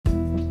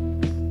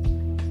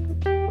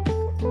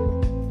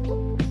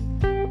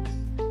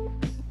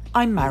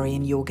I'm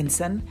Marion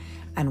Jorgensen,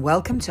 and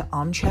welcome to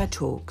Armchair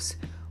Talks,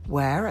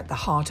 where at the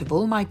heart of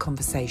all my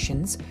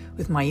conversations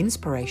with my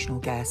inspirational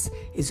guests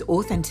is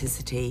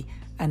authenticity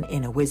and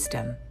inner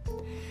wisdom.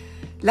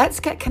 Let's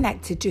get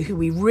connected to who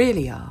we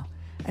really are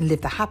and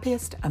live the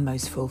happiest and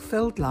most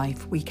fulfilled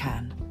life we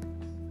can.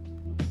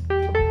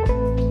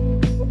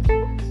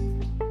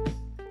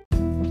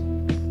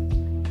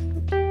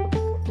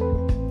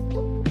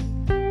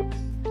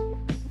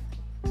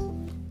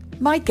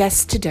 My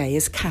guest today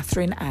is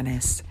Catherine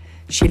Annis.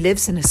 She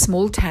lives in a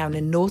small town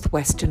in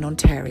northwestern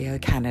Ontario,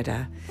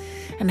 Canada,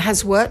 and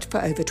has worked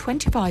for over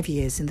 25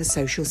 years in the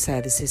social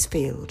services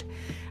field,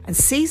 and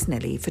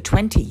seasonally for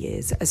 20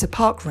 years as a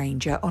park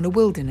ranger on a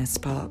wilderness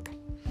park.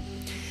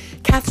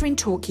 Catherine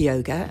taught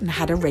yoga and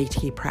had a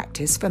Reiki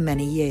practice for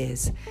many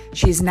years.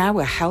 She is now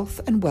a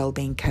health and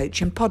well-being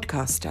coach and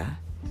podcaster.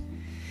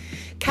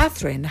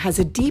 Catherine has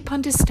a deep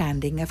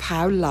understanding of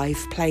how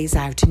life plays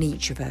out in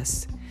each of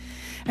us,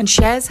 and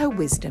shares her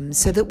wisdom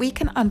so that we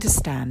can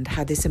understand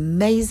how this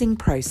amazing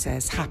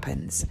process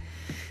happens,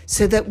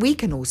 so that we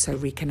can also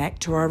reconnect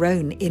to our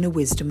own inner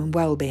wisdom and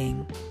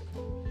well-being.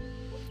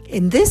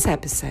 In this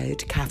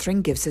episode,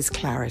 Catherine gives us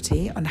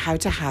clarity on how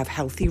to have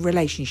healthy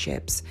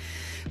relationships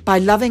by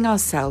loving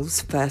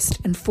ourselves first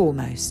and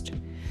foremost.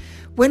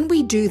 When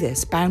we do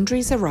this,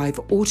 boundaries arrive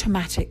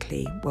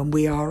automatically when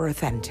we are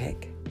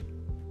authentic.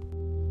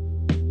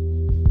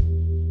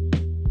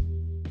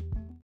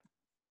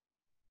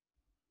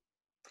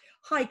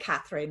 Hi,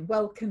 Catherine.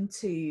 Welcome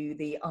to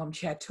the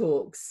Armchair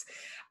Talks.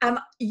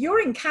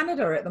 You're in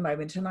Canada at the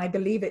moment, and I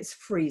believe it's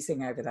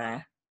freezing over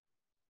there.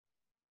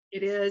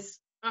 It is.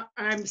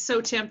 I'm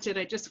so tempted.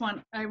 I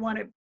want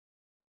to,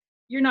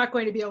 you're not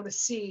going to be able to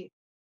see,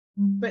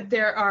 but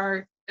there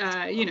are,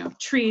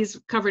 trees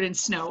covered in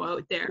snow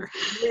out there.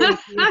 Really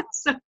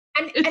So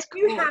and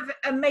you have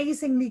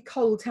amazingly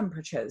cold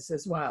temperatures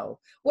as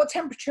well. What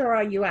temperature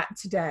are you at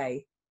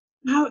today?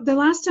 The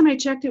last time I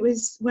checked, it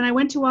was when I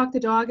went to walk the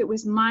dog, it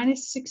was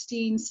minus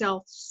 16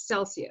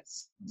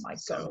 Celsius. Oh my God,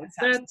 so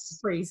that's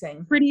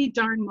freezing. Pretty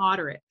darn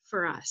moderate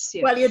for us.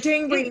 Yeah. Well, you're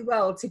doing really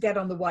well to get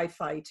on the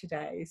Wi-Fi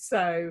today.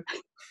 So,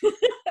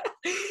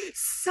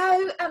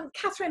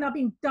 Catherine, I've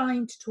been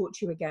dying to talk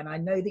to you again. I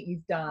know that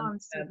you've done I'm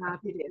so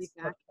happy to be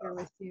back here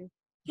with you.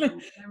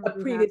 A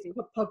previous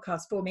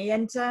podcast for me,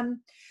 and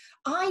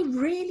I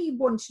really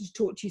wanted to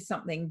talk to you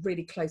something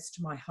really close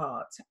to my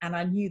heart, and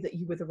I knew that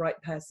you were the right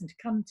person to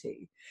come to.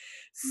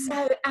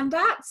 So, and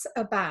that's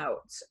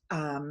about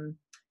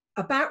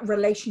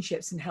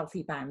relationships and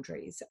healthy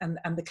boundaries and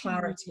the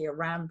clarity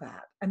around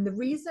that. And the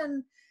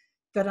reason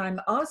that I'm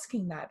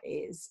asking that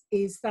is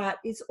that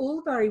it's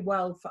all very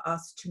well for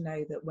us to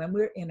know that when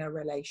we're in a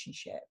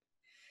relationship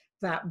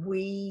that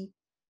we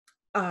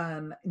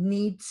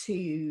need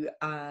to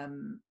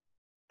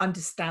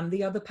understand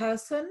the other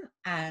person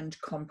and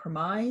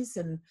compromise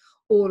and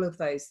all of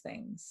those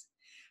things.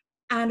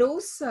 And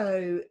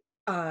also,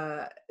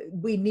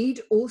 we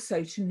need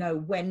also to know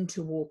when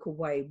to walk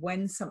away,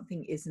 when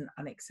something isn't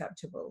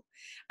unacceptable.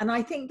 And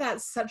I think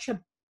that's such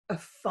a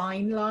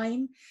fine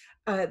line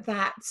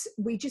that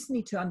we just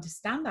need to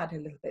understand that a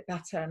little bit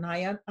better. And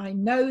I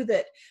know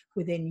that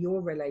within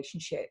your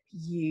relationship,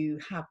 you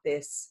have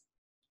this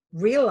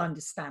real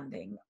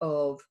understanding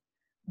of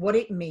what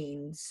it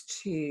means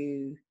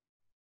to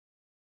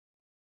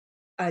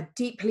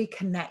deeply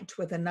connect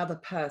with another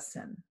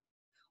person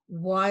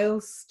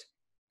whilst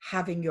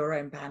having your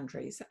own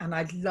boundaries. And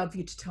I'd love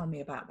you to tell me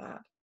about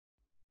that.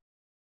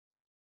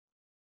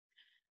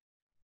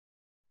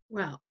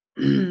 Well,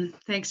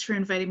 thanks for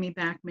inviting me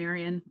back,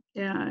 Marion.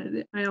 Yeah,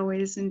 I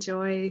always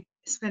enjoy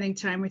spending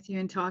time with you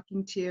and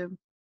talking to you.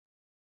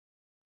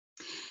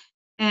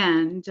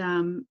 And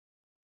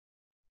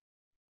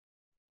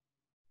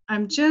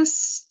I'm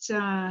just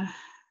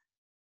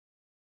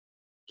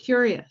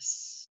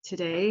curious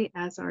today,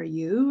 as are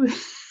you,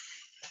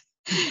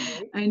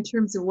 in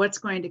terms of what's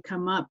going to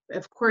come up.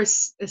 Of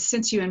course,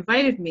 since you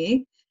invited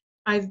me,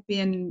 I've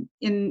been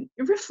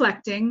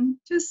reflecting,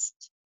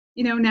 just,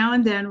 now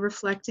and then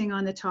reflecting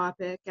on the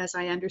topic as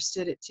I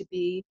understood it to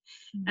be.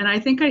 And I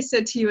think I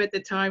said to you at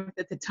the time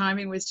that the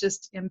timing was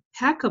just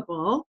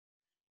impeccable,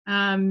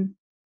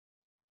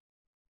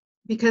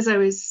 because I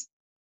was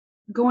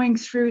going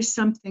through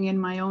something in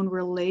my own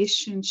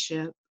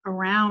relationship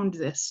around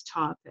this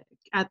topic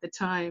at the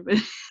time.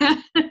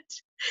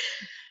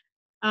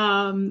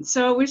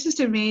 So it was just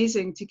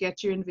amazing to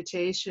get your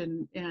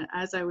invitation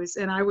as I was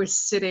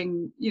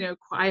sitting,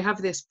 I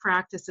have this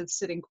practice of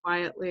sitting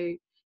quietly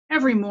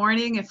every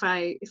morning if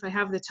I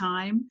have the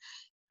time,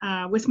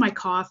 with my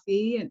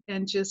coffee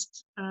and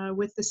just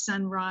with the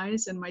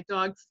sunrise and my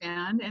dog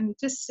fan and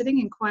just sitting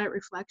in quiet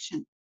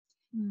reflection.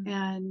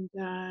 And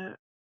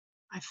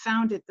I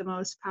found it the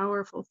most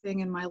powerful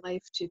thing in my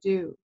life to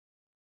do,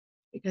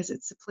 because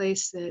it's a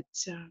place that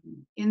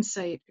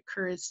insight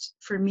occurs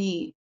for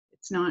me.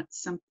 It's not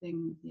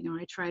something,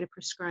 I try to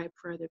prescribe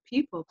for other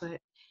people,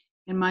 but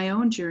in my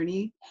own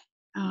journey,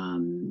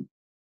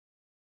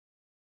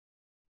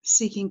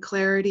 seeking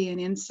clarity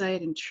and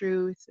insight and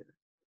truth, or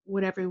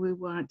whatever we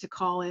want to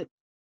call it,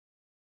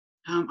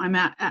 I'm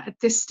at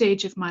this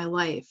stage of my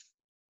life.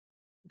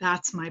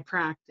 That's my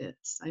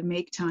practice. I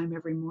make time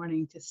every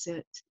morning to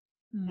sit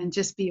and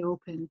just be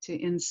open to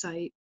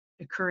insight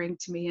occurring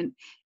to me.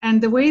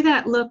 And the way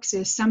that looks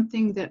is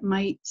something that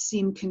might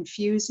seem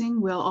confusing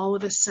will all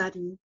of a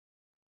sudden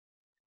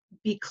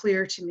be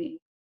clear to me.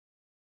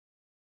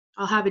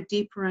 I'll have a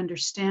deeper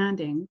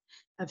understanding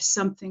of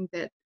something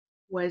that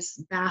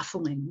was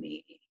baffling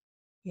me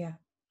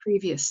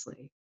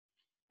previously.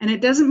 And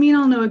it doesn't mean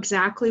I'll know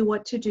exactly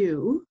what to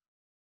do,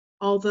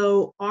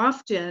 although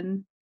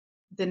often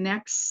the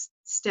next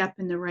step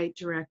in the right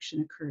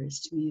direction occurs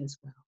to me as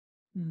well.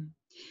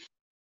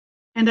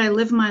 And I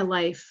live my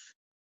life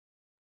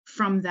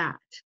from that,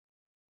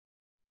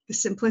 the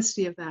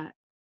simplicity of that.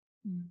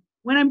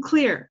 When I'm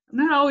clear, I'm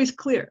not always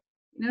clear.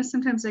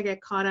 Sometimes I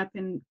get caught up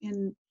in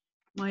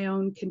my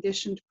own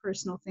conditioned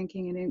personal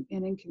thinking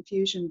and in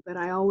confusion, but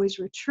I always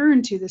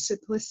return to the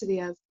simplicity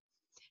of,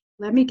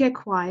 let me get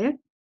quiet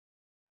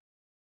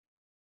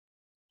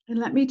and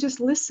let me just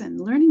listen.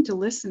 Learning to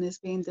listen is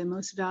being the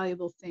most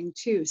valuable thing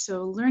too.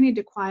 So learning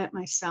to quiet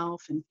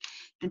myself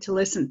and to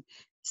listen.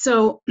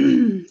 So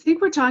I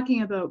think we're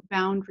talking about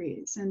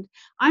boundaries, and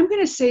I'm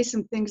going to say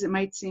some things that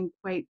might seem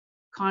quite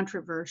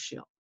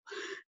controversial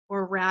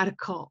or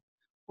radical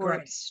or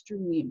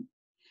extreme,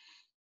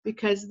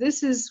 because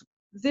this is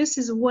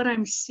what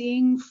I'm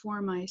seeing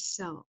for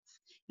myself.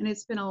 And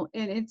it's been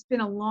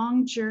a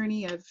long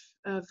journey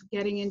of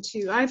getting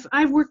into.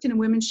 I've worked in a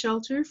women's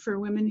shelter for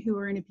women who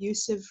are in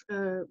abusive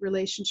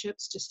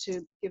relationships, just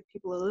to give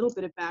people a little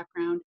bit of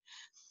background.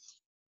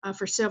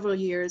 For several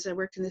years, I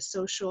worked in the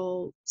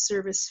social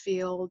service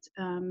field,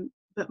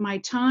 but my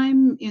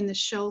time in the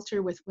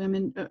shelter with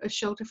women, a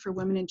shelter for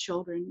women and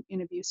children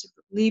in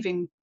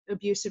leaving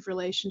abusive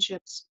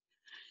relationships.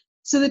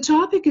 So the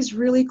topic is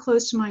really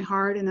close to my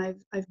heart, and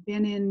I've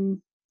been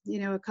in,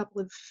 a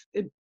couple of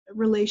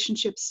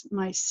relationships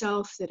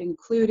myself that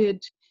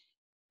included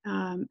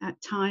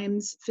at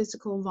times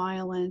physical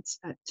violence,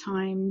 at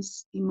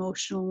times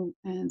emotional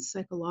and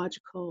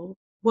psychological,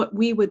 what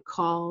we would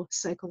call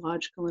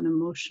psychological and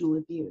emotional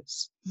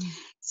abuse.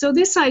 So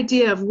this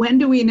idea of when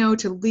do we know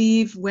to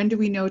leave, when do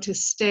we know to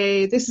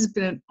stay, this has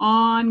been an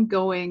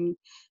ongoing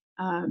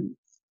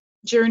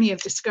journey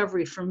of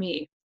discovery for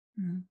me.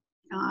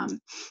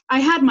 I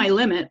had my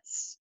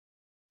limits.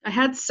 I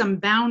had some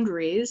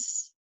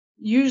boundaries.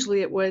 Usually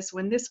it was,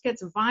 when this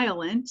gets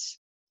violent,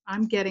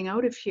 I'm getting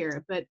out of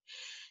here. But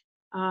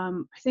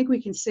I think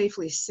we can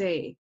safely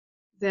say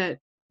that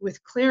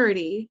with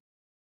clarity,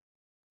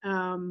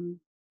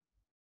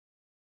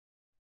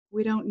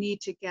 we don't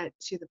need to get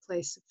to the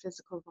place of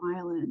physical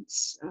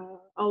violence.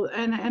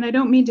 And I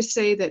don't mean to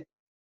say that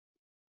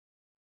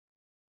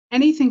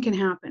anything can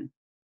happen.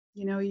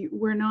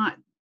 We're not,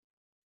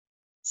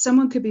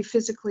 someone could be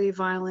physically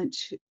violent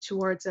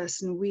towards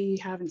us and we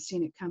haven't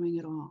seen it coming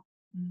at all.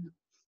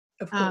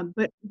 Of course.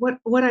 But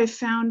what I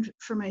found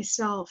for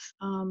myself,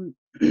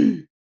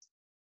 let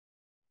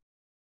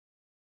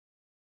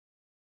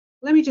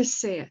me just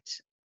say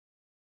it.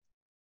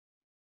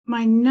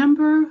 My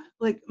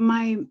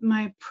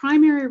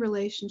primary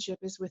relationship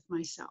is with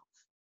myself.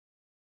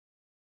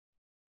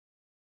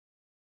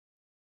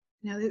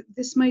 Now,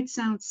 this might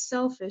sound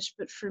selfish,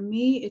 but for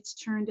me, it's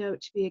turned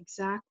out to be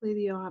exactly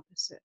the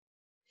opposite.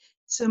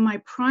 So my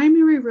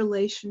primary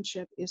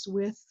relationship is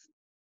with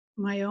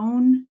my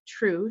own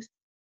truth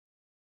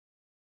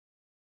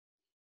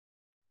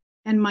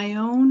and my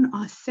own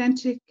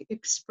authentic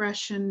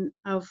expression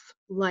of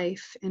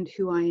life and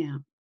who I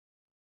am.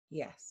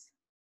 Yes.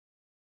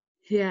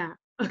 Yeah.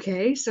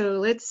 Okay. So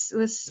let's.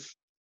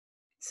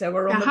 So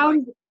we're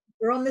on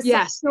the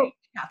yes. same page,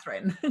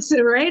 Catherine.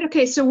 So right.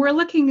 Okay. So we're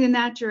looking in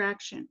that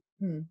direction.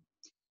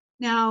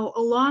 Now,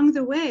 along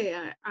the way,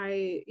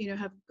 I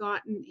have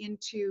gotten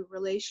into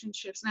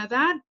relationships. Now,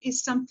 that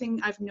is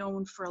something I've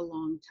known for a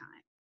long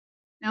time.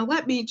 Now,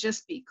 let me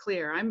just be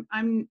clear.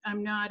 I'm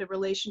not a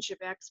relationship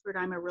expert.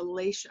 I'm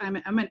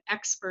an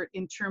expert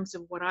in terms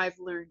of what I've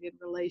learned in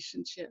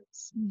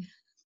relationships.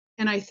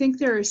 And I think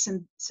there are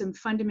some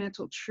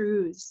fundamental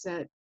truths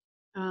that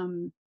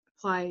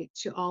apply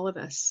to all of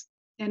us.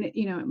 And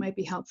it might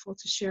be helpful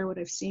to share what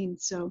I've seen.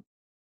 So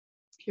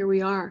here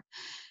we are.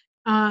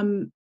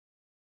 And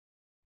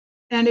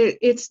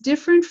it's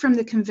different from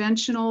the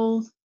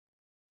conventional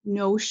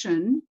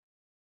notion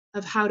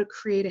of how to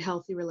create a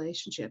healthy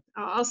relationship.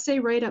 I'll say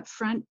right up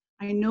front,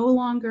 I no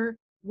longer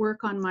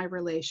work on my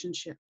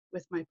relationship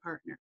with my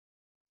partner.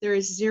 There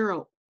is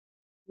zero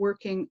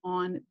working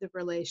on the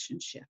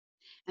relationship.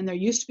 And there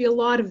used to be a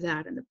lot of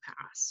that in the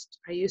past.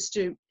 I used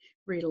to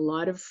read a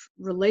lot of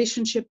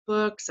relationship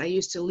books. I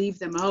used to leave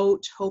them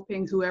out,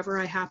 hoping whoever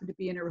I happened to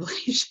be in a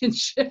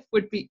relationship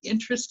would be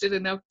interested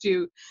enough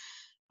to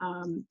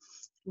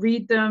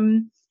read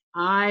them.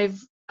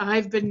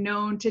 I've been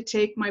known to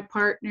take my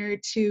partner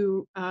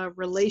to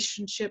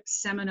relationship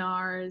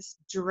seminars,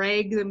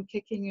 drag them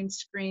kicking and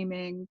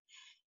screaming,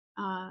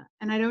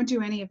 and I don't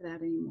do any of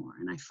that anymore.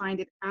 And I find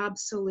it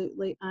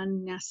absolutely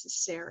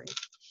unnecessary.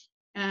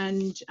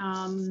 And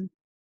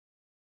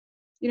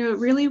it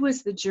really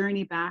was the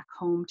journey back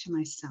home to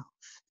myself.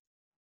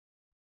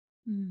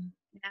 Mm.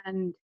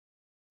 And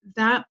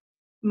that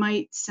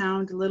might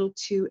sound a little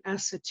too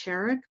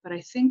esoteric, but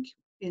I think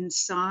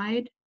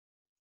inside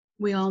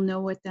we all know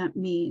what that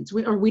means.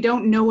 We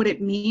don't know what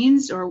it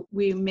means, or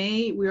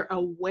we're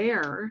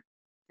aware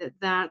that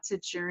that's a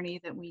journey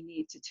that we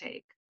need to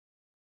take.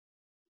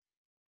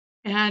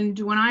 And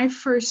when I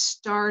first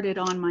started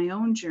on my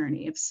own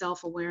journey of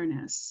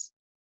self-awareness,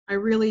 I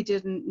really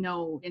didn't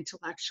know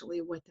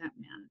intellectually what that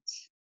meant.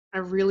 I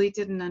really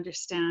didn't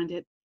understand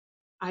it.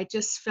 I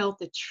just felt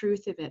the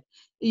truth of it.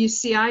 You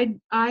see,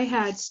 I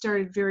had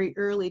started very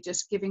early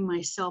just giving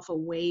myself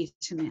away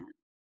to men.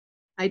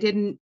 I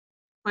didn't,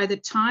 by the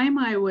time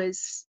I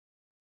was,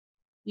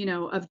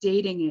 of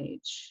dating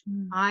age,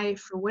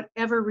 for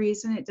whatever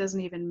reason, it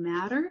doesn't even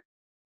matter,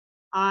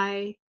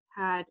 I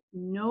had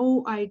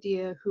no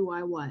idea who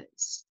I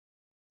was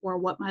or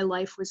what my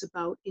life was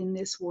about in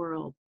this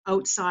world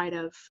outside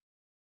of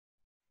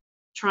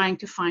trying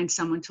to find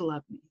someone to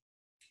love me.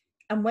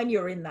 And when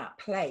you're in that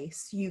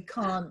place, you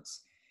can't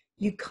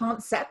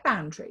set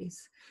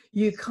boundaries.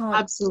 You can't.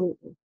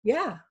 Absolutely.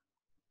 Yeah.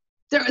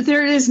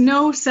 There is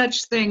no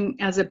such thing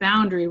as a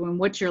boundary when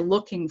what you're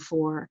looking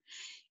for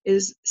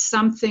is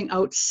something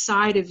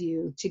outside of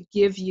you to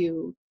give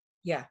you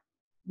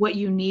what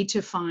you need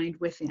to find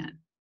within.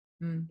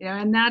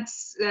 And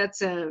that's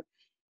a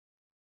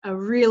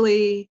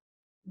really,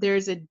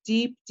 there's a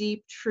deep,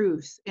 deep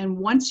truth. And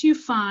once you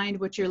find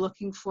what you're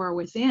looking for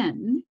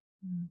within,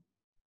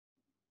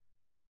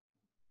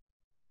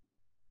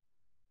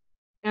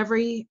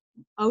 every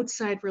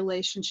outside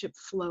relationship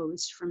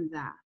flows from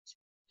that.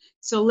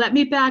 So let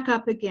me back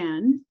up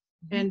again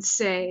and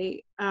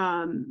say,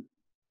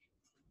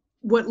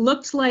 what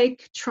looked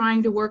like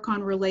trying to work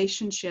on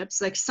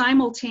relationships, like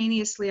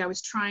simultaneously I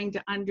was trying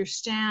to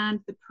understand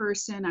the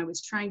person, I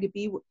was trying to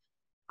be,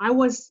 I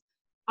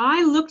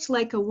looked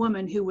like a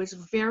woman who was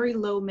very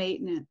low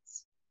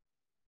maintenance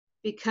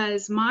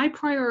because my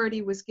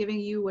priority was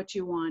giving you what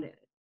you wanted.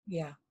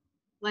 Yeah.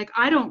 Like,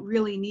 I don't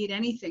really need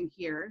anything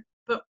here,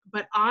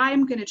 but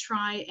I'm going to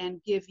try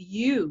and give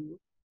you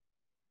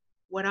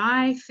what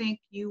I think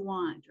you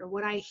want or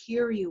what I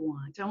hear you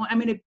want. I'm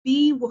going to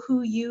be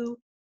who you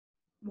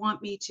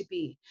want me to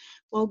be.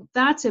 Well,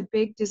 that's a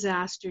big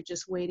disaster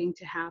just waiting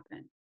to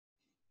happen.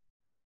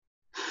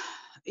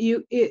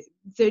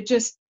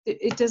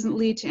 It doesn't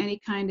lead to any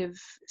kind of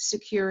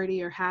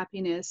security or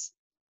happiness.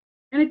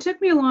 And it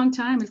took me a long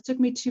time. It took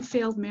me 2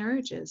 failed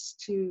marriages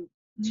to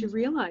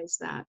realize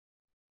that.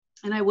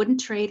 And I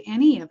wouldn't trade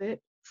any of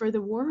it for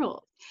the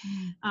world.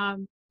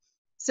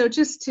 So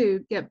just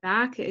to get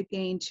back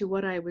again to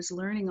what I was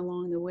learning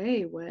along the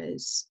way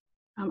was,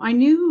 I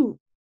knew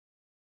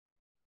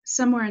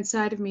somewhere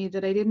inside of me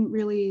that I didn't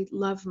really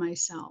love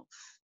myself.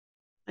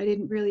 I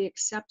didn't really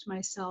accept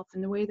myself.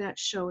 And the way that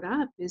showed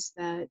up is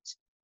that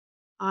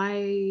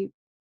I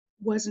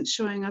wasn't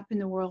showing up in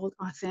the world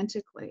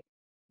authentically.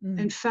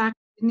 In fact,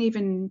 I didn't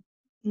even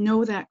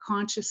know that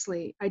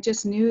consciously. I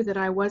just knew that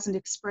I wasn't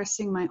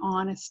expressing my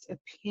honest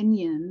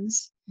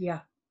opinions.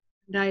 Yeah.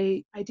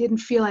 And I didn't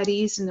feel at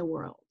ease in the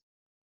world.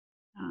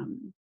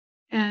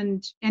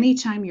 And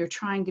anytime you're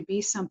trying to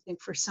be something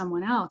for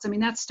someone else, I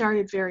mean, that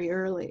started very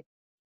early.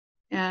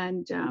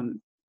 And,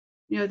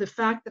 the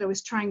fact that I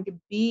was trying to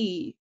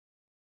be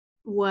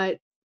what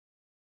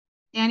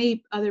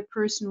any other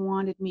person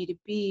wanted me to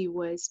be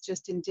was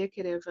just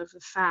indicative of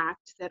the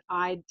fact that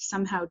I'd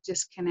somehow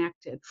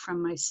disconnected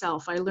from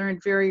myself. I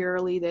learned very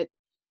early that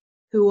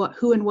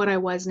who and what I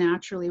was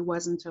naturally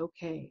wasn't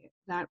okay.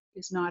 That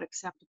is not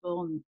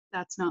acceptable, and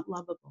that's not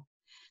lovable.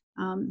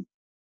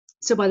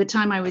 So by the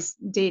time I was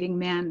dating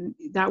men,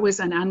 that was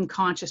an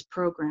unconscious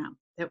program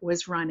that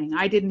was running.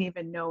 I didn't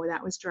even know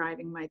that was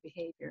driving my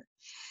behavior.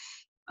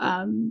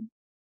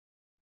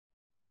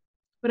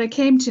 But I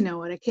came to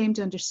know it. I came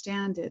to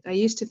understand it. I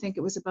used to think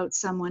it was about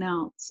someone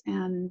else.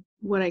 And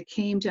what I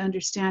came to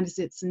understand is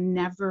it's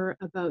never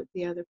about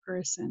the other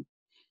person.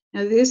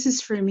 Now, this is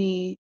for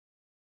me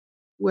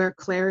where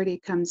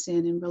clarity comes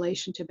in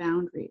relation to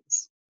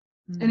boundaries.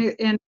 And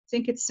I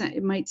think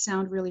it might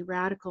sound really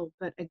radical,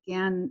 but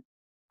again,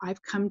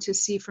 I've come to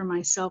see for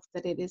myself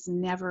that it is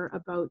never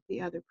about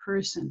the other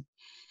person.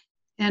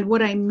 And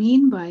what I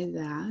mean by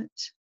that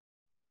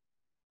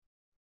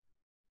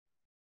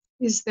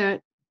is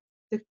that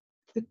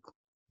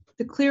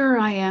the clearer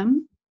I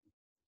am,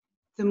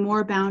 the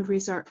more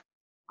boundaries are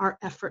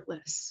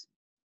effortless.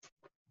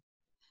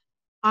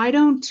 I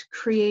don't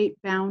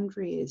create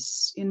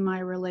boundaries in my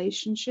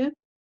relationship.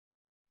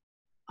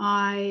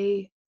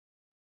 I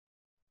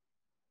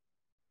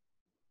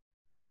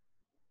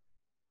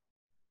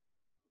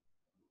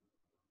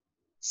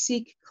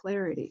seek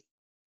clarity.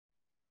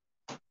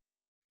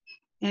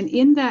 And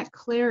in that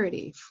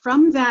clarity,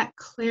 from that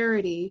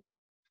clarity,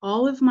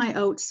 all of my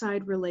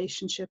outside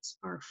relationships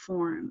are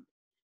formed.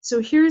 So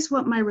here's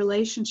what my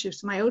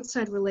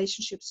outside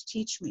relationships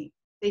teach me.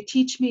 They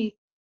teach me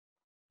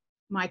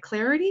my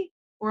clarity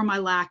or my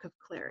lack of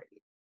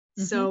clarity.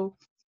 So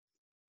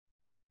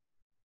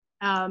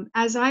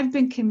As I've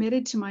been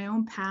committed to my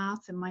own path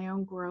and my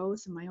own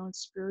growth and my own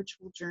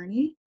spiritual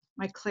journey,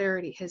 my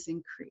clarity has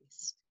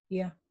increased.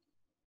 Yeah.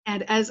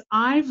 And as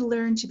I've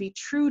learned to be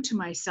true to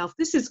myself,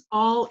 this is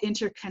all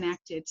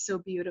interconnected so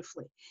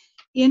beautifully.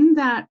 In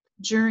that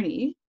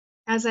journey,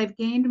 as I've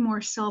gained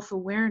more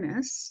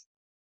self-awareness,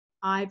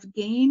 I've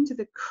gained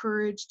the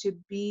courage to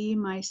be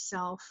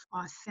myself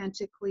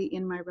authentically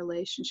in my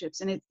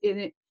relationships. And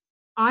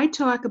I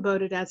talk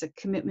about it as a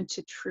commitment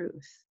to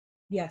truth.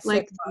 Yes.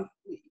 Like,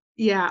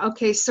 yeah,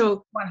 okay,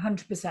 so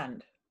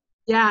 100%.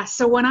 yeah,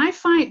 so when I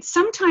find,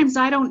 sometimes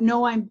I don't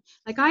know, I've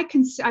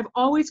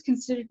always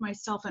considered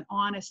myself an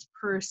honest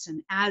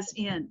person, as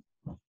in,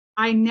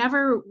 I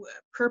never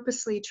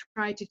purposely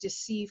tried to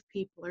deceive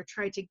people or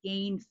tried to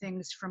gain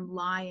things from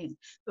lying.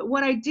 But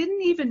what I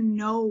didn't even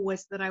know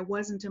was that I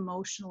wasn't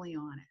emotionally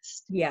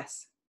honest.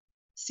 Yes.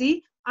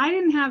 See,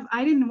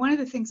 one of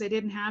the things I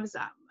didn't have is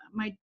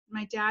my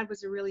dad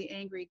was a really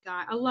angry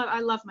guy. I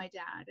love my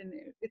dad, and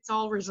it's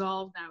all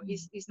resolved now.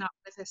 He's not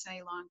with us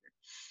any longer.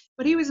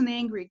 But he was an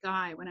angry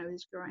guy when I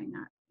was growing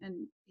up,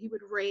 and he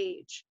would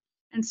rage.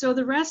 And so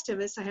the rest of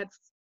us, I had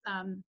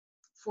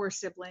 4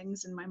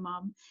 siblings and my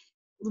mom,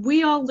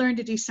 we all learned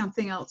to do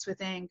something else with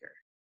anger,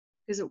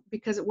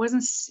 because it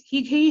wasn't,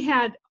 he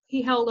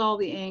held all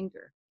the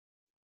anger.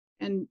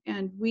 And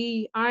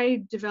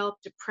I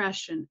developed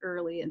depression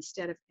early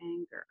instead of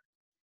anger.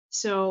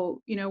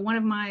 So, one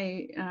of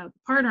my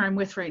partner I'm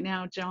with right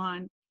now,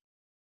 John,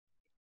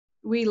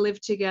 we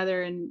lived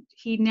together, and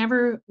he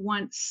never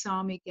once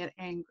saw me get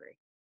angry,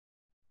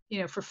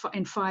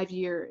 in 5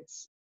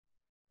 years,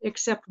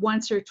 except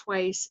once or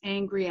twice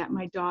angry at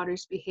my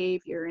daughter's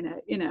behavior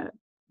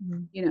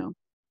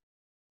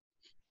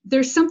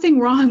there's something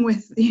wrong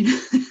with,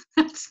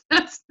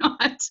 that's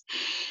not,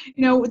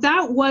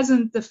 that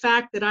wasn't the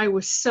fact that I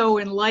was so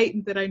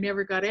enlightened that I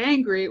never got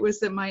angry. It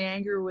was that my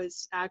anger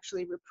was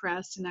actually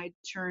repressed, and I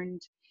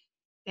turned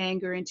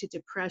anger into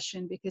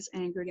depression because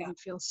anger didn't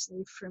feel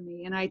safe for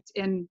me. And I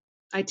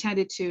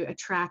tended to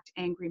attract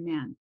angry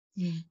men.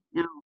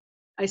 Now,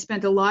 I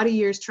spent a lot of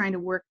years trying to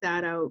work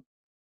that out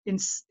in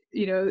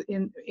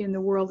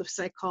the world of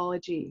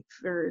psychology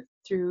through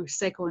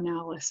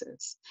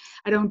psychoanalysis.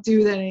 I don't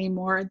do that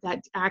anymore.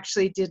 That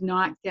actually did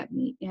not get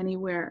me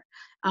anywhere.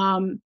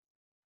 But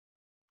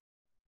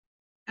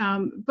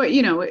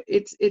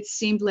it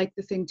seemed like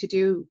the thing to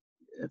do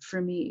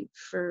for me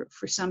for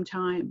some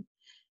time,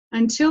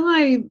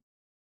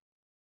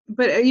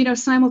 but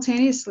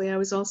simultaneously I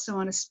was also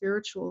on a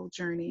spiritual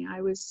journey. I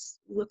was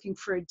looking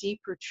for a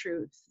deeper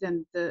truth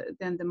than the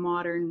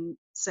modern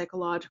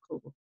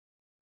psychological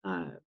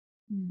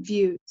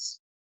views.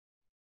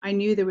 I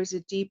knew there was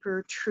a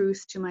deeper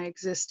truth to my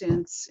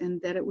existence,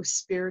 and that it was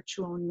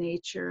spiritual in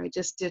nature. I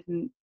just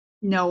didn't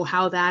know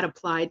how that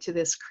applied to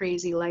this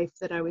crazy life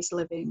that I was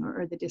living,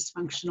 or the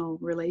dysfunctional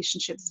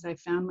relationships that I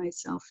found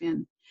myself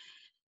in.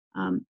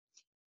 And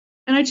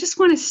I just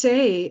want to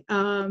say,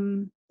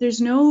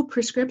 there's no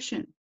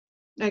prescription.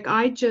 Like,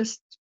 I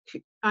just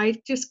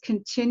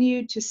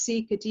continued to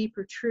seek a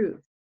deeper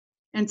truth,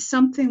 and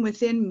something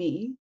within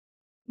me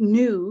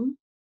knew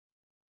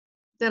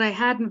that I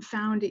hadn't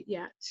found it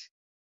yet,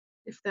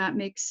 if that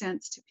makes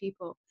sense to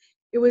people.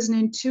 It was an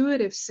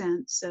intuitive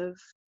sense of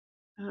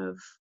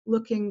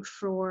looking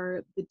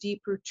for the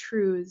deeper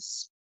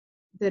truths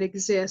that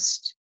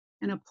exist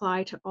and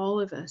apply to all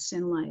of us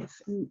in life.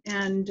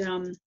 And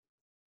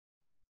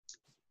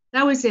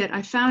that was it.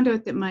 I found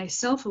out that my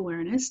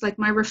self-awareness, like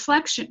my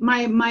reflection,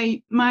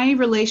 my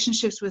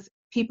relationships with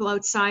people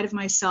outside of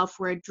myself,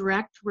 were a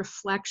direct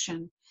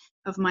reflection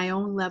of my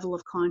own level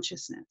of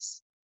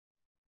consciousness.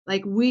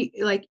 Like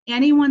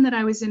anyone that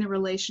I was in a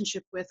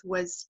relationship with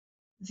was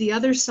the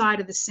other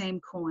side of the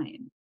same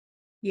coin.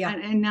 Yeah.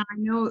 And now I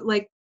know,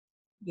 like,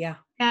 yeah.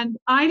 And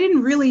I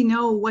didn't really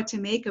know what to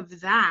make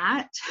of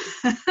that.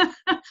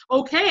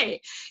 Okay,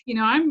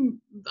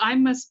 I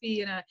must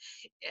be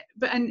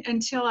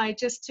until I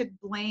just took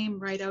blame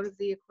right out of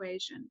the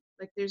equation.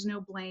 Like, there's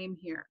no blame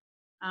here.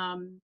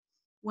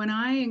 When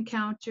I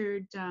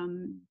encountered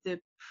the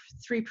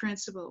 3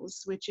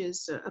 principles, which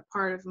is a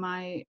part of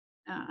my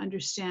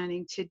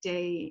understanding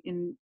today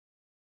in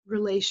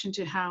relation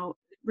to how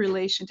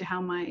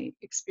my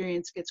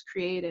experience gets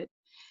created,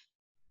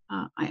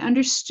 I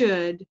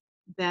understood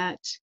that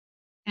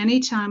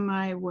anytime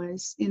I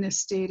was in a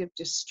state of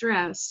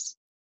distress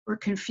or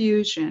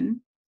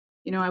confusion,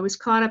 I was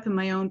caught up in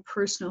my own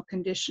personal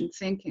conditioned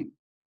thinking.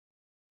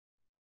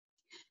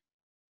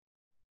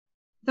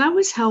 That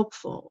was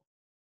helpful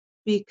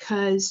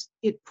because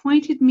it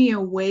pointed me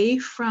away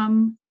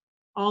from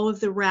all of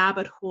the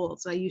rabbit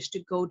holes I used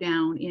to go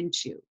down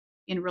into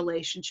in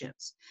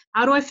relationships.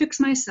 How do I fix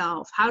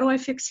myself? How do I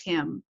fix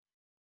him?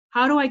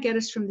 How do I get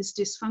us from this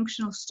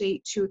dysfunctional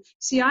state to,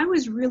 see, I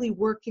was really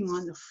working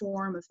on the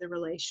form of the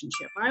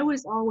relationship. I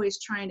was always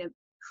trying to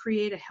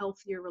create a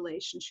healthier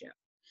relationship,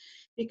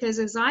 because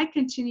as I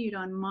continued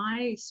on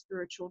my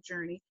spiritual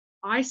journey,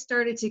 I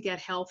started to get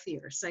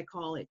healthier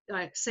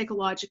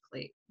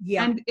psychologically,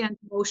 and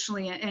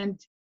emotionally, and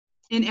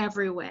in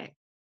every way.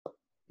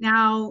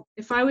 Now,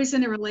 if I was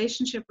in a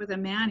relationship with a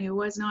man who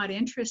was not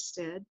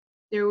interested,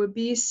 there would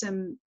be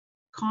some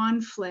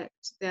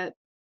conflict that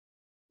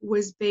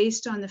was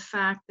based on the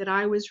fact that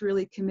I was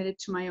really committed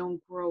to my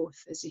own growth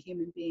as a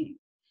human being.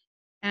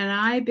 And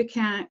I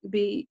began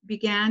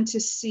to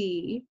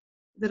see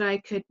that I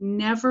could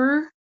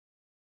never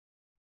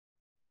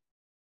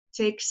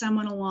take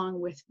someone along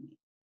with me.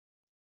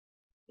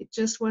 It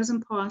just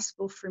wasn't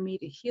possible for me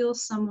to heal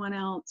someone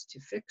else,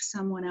 to fix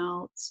someone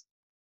else,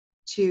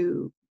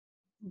 to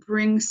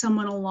bring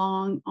someone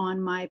along on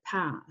my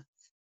path.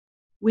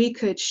 We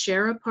could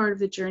share a part of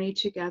the journey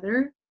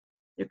together.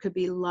 There could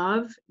be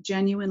love,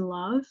 genuine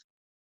love.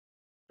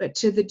 But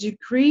to the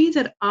degree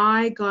that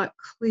I got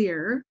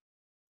clear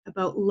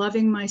about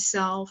loving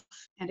myself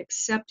and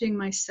accepting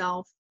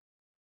myself,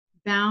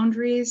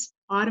 boundaries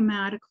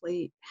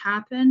automatically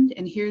happened.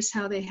 And here's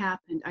how they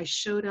happened. I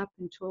showed up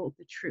and told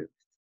the truth.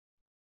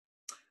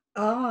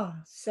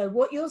 So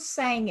what you're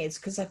saying is,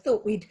 because I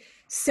thought we'd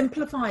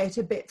simplify it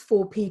a bit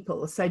for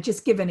people. So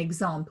just give an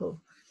example.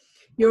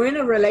 You're in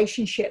a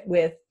relationship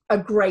with a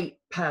great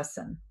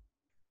person.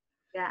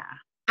 Yeah.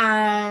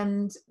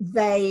 And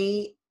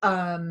they,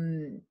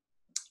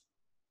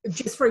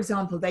 just for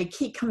example, they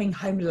keep coming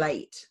home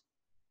late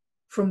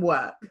from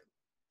work.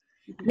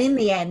 And in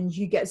the end,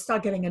 you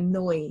start getting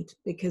annoyed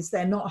because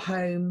they're not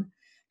home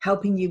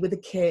helping you with the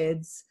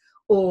kids,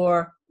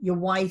 or your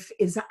wife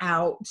is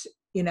out,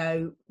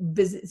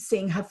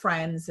 seeing her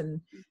friends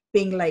and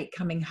being late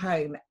coming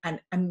home. And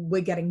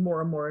we're getting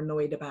more and more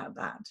annoyed about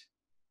that.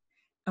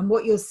 And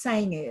what you're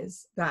saying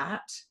is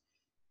that,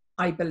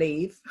 I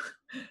believe,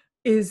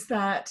 is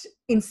that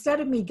instead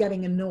of me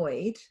getting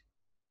annoyed,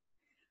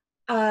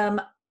 I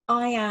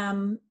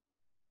am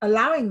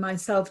allowing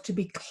myself to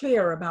be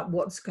clear about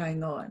what's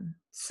going on.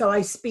 So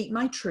I speak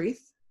my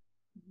truth.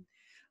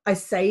 I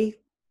say,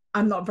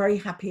 I'm not very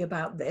happy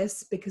about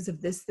this because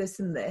of this, this,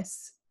 and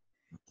this.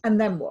 And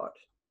then what?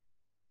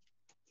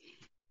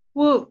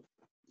 Well,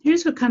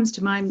 here's what comes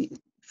to mind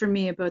for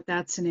me about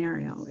that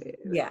scenario.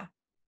 Yeah.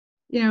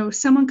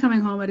 Someone coming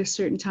home at a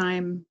certain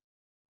time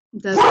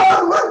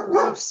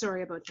doesn't,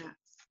 sorry about that.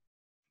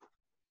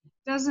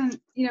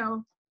 Doesn't,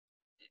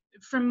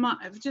 from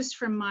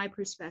my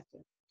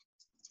perspective,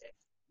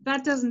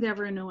 that doesn't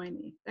ever annoy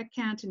me. That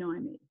can't annoy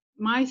me.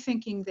 My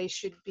thinking they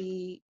should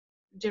be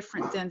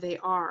different than they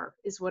are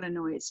is what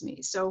annoys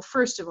me. So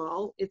first of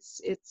all,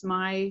 it's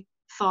my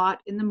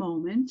thought in the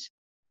moment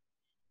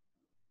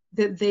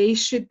that they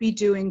should be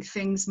doing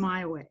things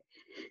my way.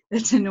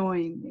 That's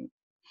annoying me.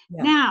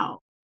 Yeah.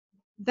 Now,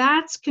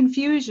 that's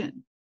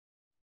confusion.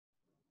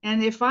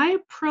 And if I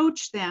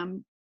approach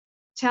them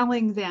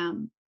telling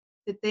them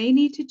that they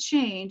need to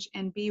change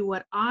and be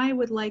what I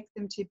would like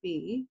them to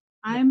be,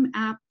 I'm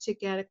apt to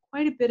get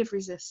quite a bit of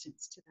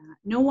resistance to that.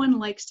 No one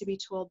likes to be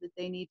told that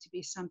they need to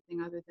be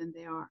something other than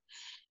they are.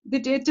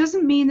 But it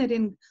doesn't mean that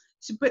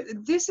but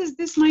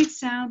this might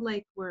sound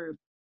like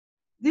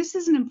this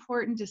is an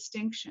important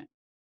distinction,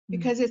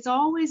 because it's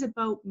always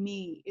about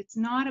me. It's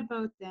not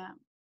about them.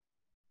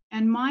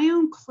 And my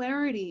own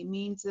clarity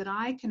means that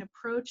I can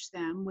approach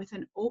them with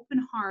an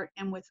open heart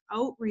and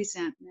without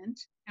resentment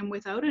and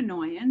without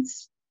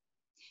annoyance,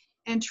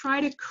 and try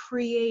to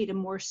create a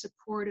more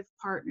supportive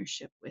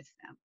partnership with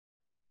them.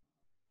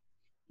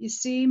 You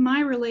see,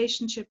 my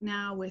relationship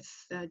now with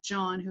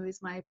John, who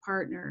is my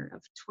partner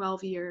of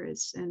 12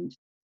 years, and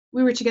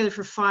we were together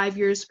for 5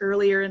 years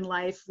earlier in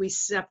life. We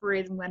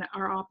separated and went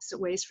our opposite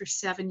ways for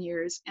 7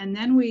 years, and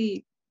then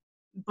we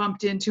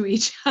bumped into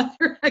each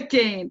other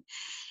again.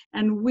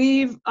 And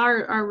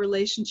our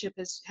relationship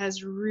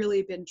has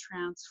really been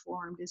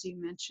transformed, as you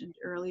mentioned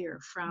earlier,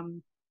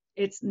 from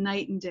it's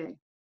night and day.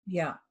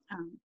 Yeah.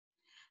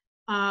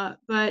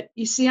 But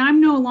you see,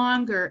 I'm no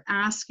longer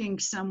asking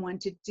someone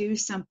to do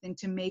something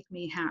to make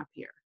me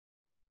happier.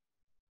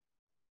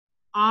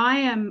 I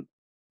am,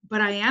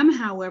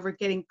 however,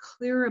 getting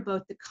clear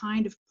about the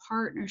kind of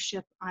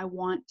partnership I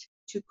want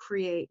to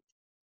create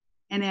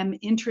and am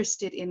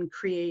interested in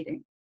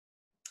creating.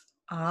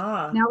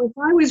 Now, if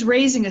I was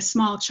raising a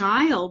small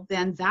child,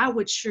 then that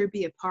would sure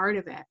be a part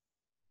of it.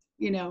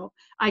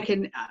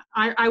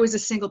 I was a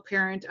single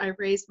parent. I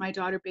raised my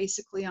daughter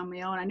basically on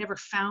my own. I never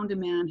found a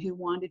man who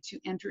wanted to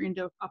enter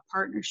into a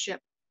partnership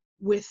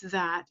with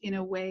that in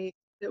a way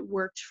that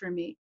worked for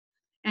me.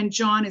 And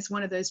John is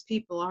one of those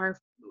people.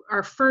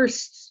 Our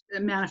first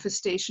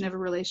manifestation of a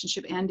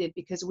relationship ended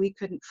because we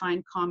couldn't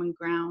find common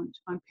ground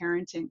on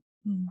parenting.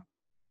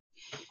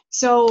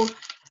 So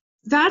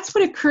that's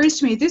what occurs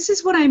to me. This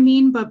is what I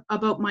mean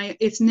about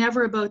it's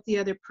never about the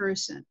other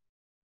person.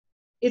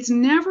 It's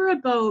never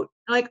about,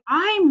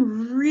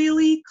 I'm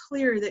really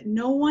clear that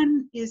no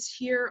one is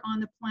here on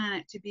the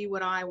planet to be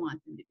what I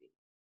want them to be,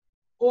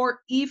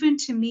 or even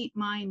to meet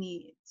my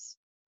needs.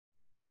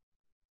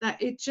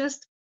 That it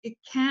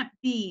can't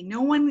be.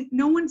 No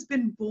one's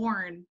been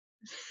born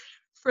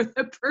for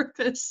the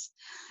purpose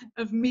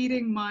of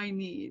meeting my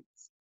needs.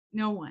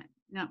 No one,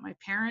 not my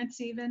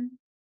parents even.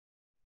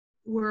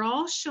 We're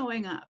all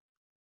showing up,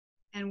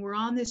 and we're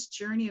on this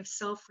journey of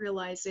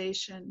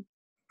self-realization,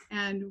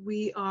 and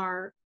we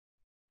are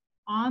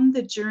on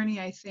the journey,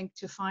 I think,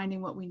 to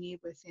finding what we need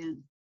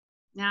within.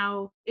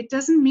 Now, it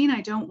doesn't mean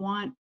I don't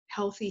want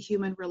healthy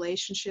human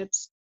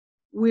relationships.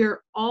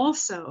 We're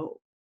also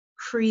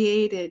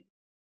created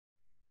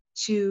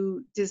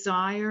to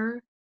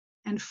desire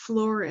and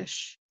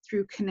flourish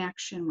through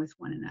connection with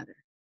one another.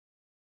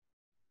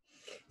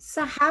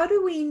 So how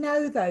do we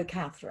know, though,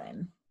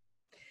 Catherine,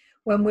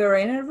 when we're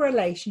in a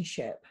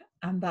relationship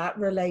and that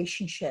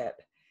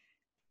relationship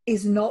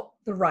is not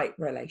the right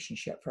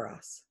relationship for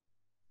us?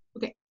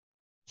 Okay.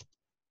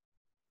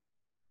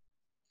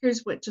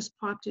 Here's what just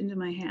popped into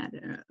my head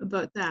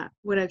about that,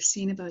 what I've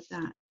seen about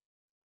that.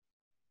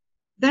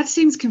 That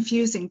seems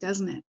confusing,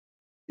 doesn't it?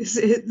 Is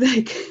it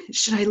like,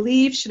 should I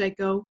leave? Should I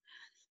go?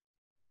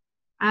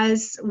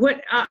 As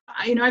what,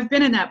 I've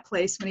been in that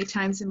place many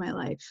times in my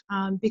life,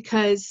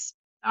 because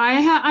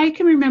I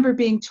can remember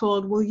being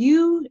told, well,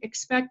 you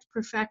expect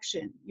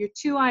perfection. You're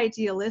too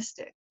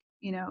idealistic,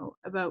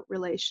 about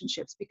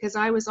relationships, because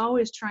I was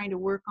always trying to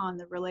work on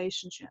the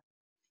relationship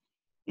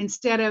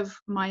instead of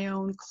my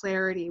own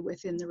clarity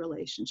within the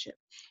relationship.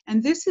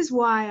 And this is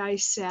why I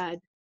said,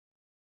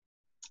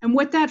 and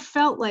what that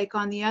felt like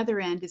on the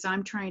other end is,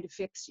 I'm trying to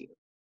fix you.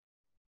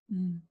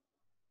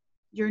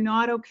 You're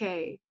not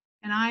okay,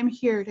 and I'm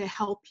here to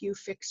help you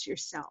fix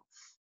yourself.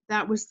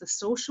 That was the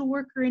social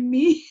worker in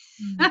me.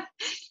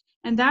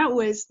 And that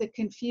was the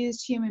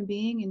confused human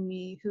being in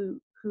me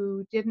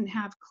who didn't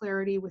have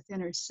clarity within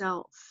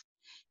herself.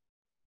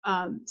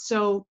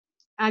 So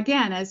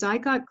again, as I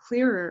got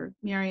clearer,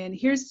 Marian,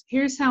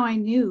 here's how I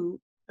knew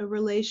a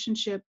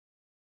relationship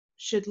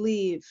should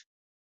leave.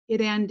 It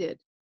ended.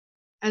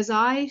 As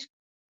I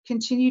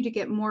continued to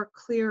get more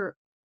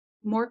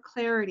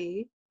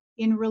clarity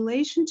in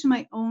relation to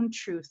my own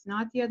truth,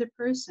 not the other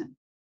person,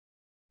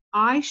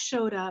 I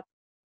showed up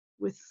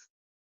with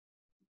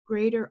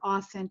greater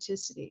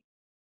authenticity.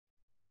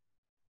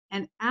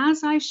 And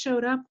as I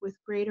showed up with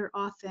greater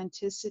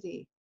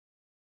authenticity,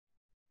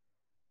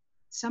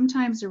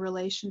 sometimes the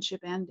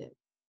relationship ended.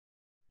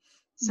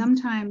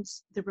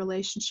 Sometimes the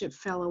relationship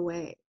fell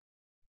away.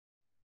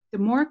 The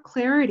more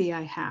clarity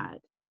I had,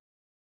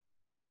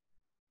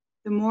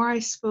 the more I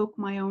spoke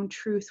my own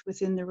truth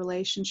within the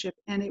relationship,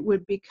 and it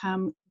would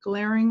become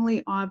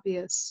glaringly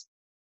obvious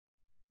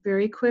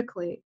very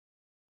quickly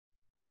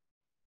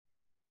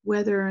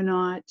whether or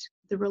not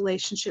the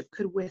relationship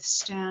could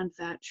withstand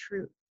that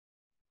truth.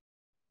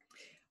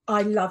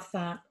 I love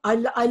that. I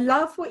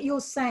love what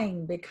you're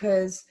saying,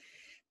 because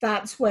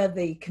that's where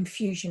the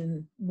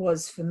confusion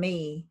was for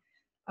me.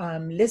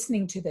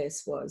 Listening to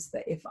this was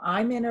that if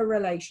I'm in a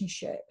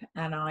relationship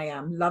and I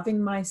am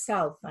loving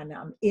myself and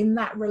I'm in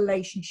that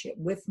relationship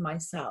with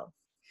myself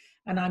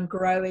and I'm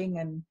growing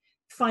and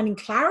finding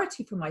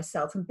clarity for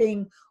myself and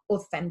being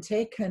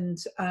authentic and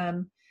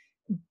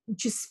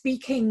just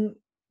speaking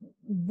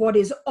what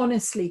is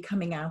honestly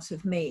coming out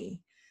of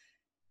me,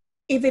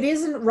 if it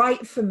isn't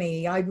right for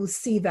me, I will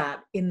see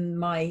that in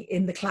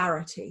the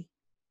clarity.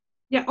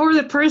 Yeah, or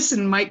the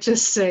person might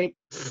just say,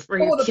 "Are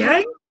you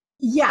kidding?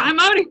 Yeah, I'm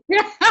out of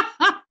here."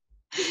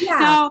 Yeah.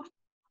 Now,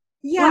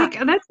 yeah, like,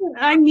 that's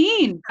what I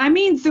mean. I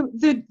mean,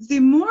 the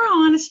more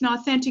honest and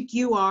authentic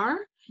you are,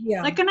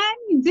 yeah. like, and I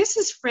mean, this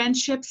is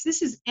friendships,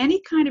 this is any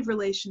kind of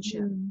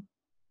relationship.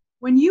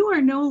 When you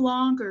are no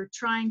longer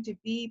trying to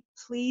be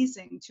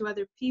pleasing to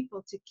other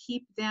people to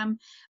keep them,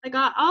 like,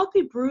 I'll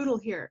be brutal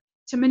here,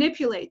 to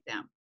manipulate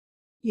them.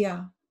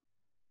 Yeah.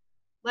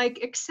 Like,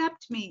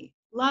 accept me,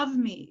 love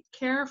me,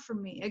 care for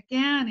me.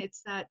 Again,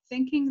 it's that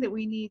thinking that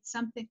we need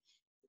something,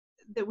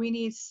 that we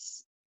need,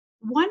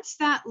 once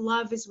that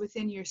love is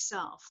within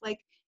yourself, like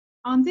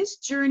on this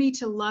journey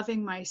to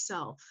loving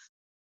myself,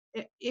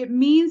 it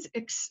means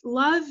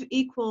love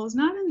equals,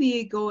 not in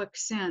the egoic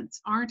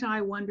sense, aren't I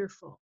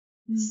wonderful?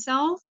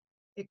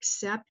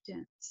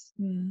 Self-acceptance.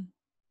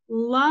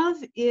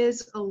 Love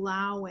is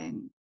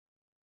allowing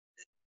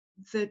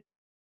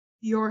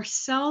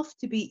yourself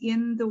to be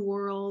in the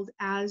world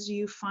as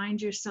you find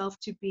yourself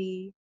to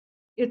be.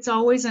 It's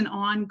always an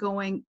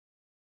ongoing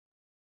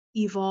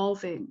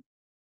evolving,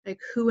 like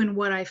who and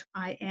what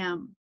I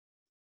am.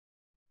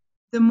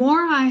 The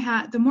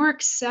more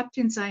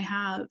acceptance I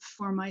have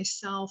for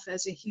myself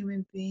as a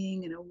human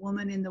being and a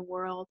woman in the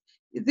world,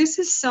 this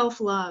is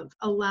self-love,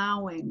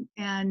 allowing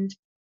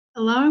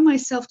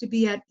myself to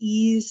be at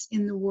ease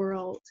in the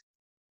world,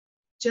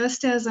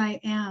 just as I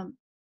am.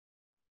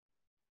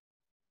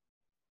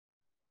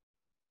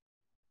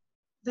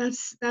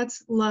 That's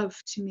love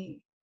to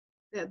me.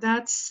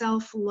 That's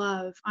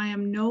self-love. I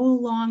am no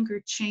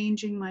longer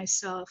changing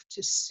myself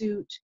to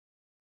suit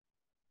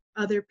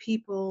other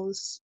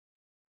people's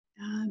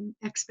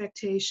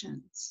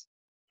expectations.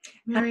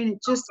 Marian,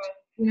 it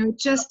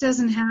just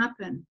doesn't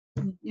happen.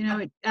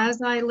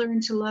 As I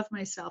learn to love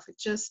myself, it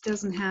just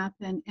doesn't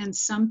happen. And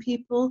some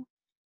people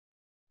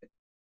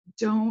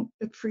don't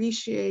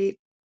appreciate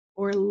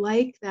or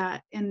like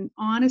that. And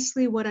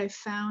honestly, what I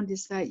found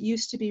is that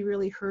used to be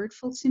really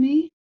hurtful to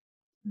me.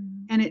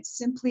 And it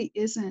simply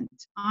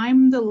isn't.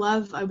 I'm the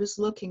love I was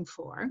looking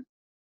for.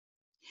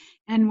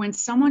 And when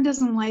someone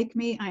doesn't like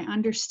me, I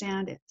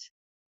understand it.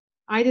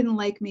 I didn't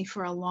like me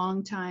for a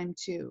long time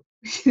too.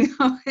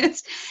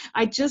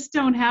 I just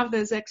don't have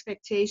those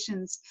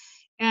expectations.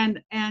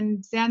 And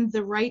then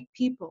the right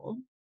people,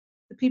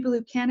 the people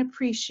who can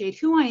appreciate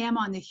who I am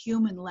on the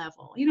human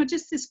level,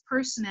 just this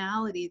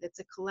personality that's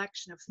a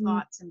collection of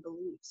thoughts and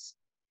beliefs.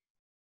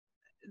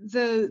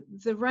 The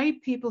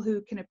right people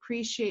who can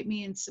appreciate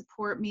me and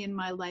support me in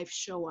my life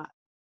show up.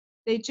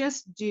 They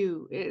just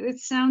do. It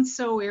sounds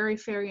so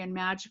airy-fairy and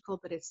magical,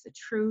 but it's the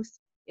truth.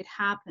 It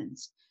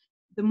happens.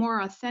 The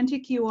more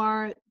authentic you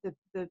are,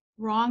 the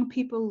wrong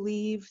people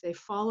leave, they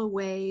fall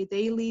away,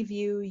 they leave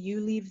you,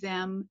 you leave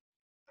them.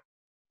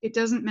 It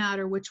doesn't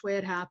matter which way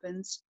it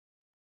happens.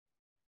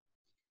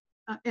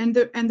 And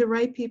the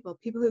right people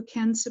who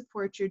can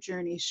support your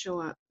journey, show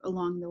up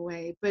along the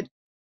way. But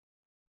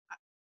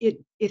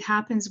it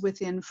happens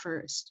within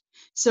first.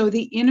 So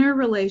the inner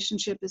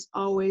relationship is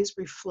always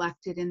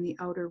reflected in the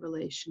outer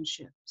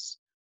relationships.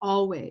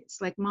 Always.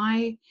 Like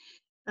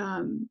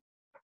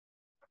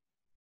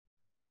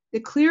the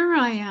clearer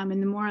I am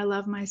and the more I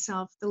love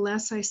myself, the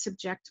less I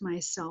subject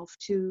myself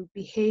to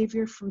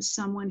behavior from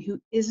someone who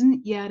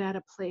isn't yet at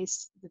a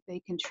place that they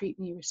can treat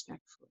me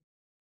respectfully.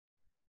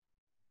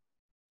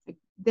 Like,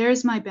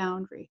 there's my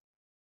boundary.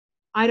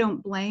 I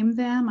don't blame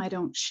them. I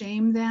don't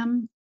shame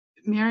them.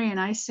 Marian,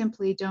 I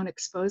simply don't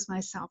expose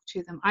myself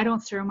to them. I don't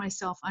throw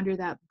myself under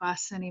that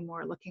bus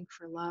anymore looking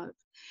for love.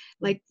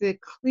 Like, the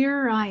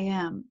clearer I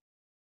am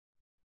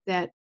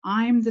that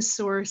I'm the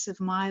source of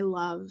my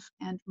love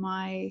and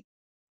my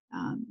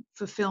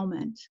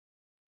fulfillment,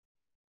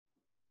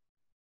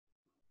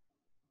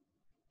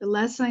 the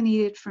less I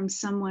need it from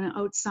someone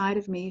outside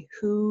of me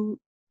who,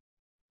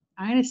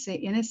 I'm going to say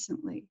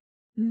innocently,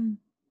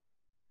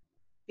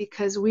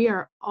 because we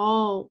are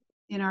all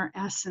in our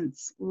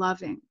essence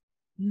loving.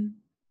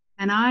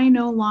 And I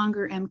no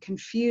longer am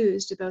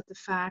confused about the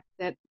fact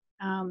that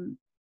I'm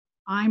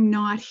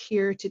not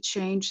here to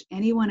change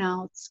anyone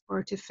else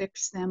or to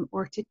fix them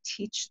or to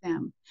teach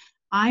them.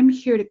 I'm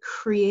here to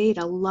create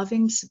a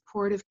loving,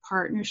 supportive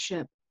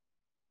partnership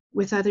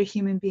with other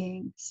human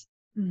beings.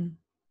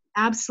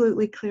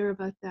 Absolutely clear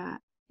about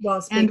that.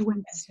 Well, and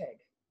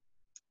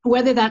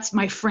whether that's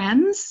my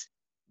friends,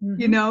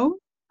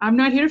 I'm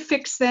not here to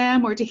fix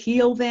them or to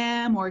heal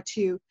them or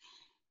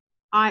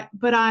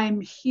but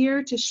I'm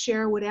here to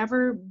share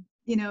whatever,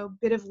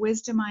 bit of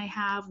wisdom I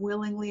have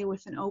willingly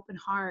with an open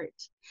heart.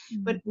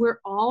 But we're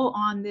all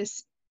on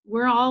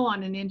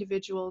an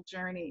individual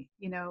journey,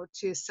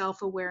 to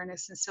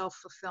self-awareness and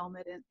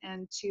self-fulfillment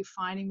and to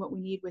finding what we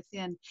need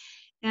within.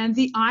 And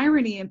the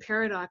irony and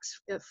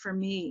paradox for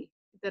me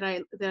that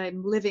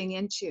I'm living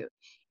into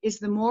is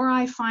the more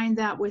I find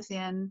that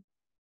within,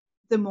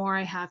 the more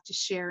I have to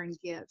share and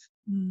give.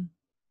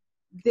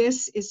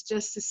 This is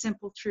just the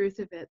simple truth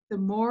of it. The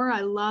more I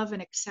love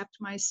and accept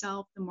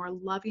myself, the more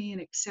loving and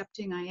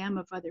accepting I am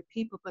of other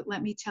people. But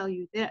let me tell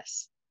you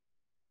this.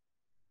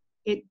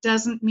 It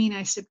doesn't mean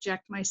I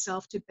subject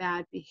myself to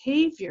bad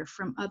behavior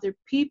from other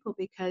people,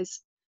 because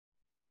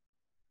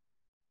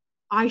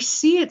I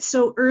see it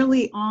so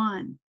early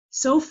on,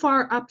 so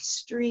far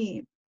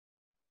upstream,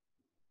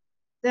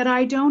 that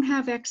I don't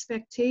have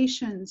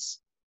expectations.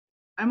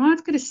 I'm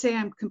not going to say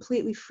I'm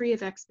completely free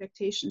of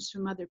expectations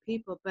from other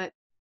people, but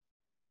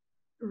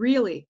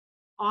really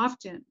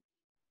often,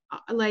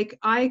 like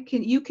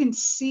you can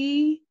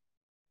see,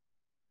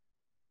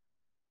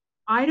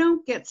 I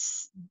don't get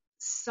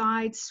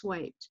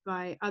sideswiped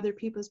by other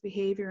people's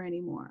behavior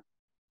anymore.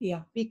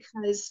 Yeah.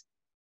 Because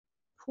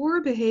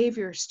poor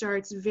behavior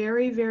starts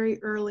very,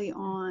 very early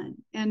on,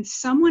 and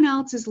someone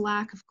else's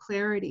lack of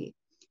clarity.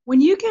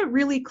 When you get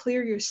really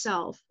clear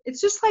yourself,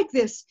 it's just like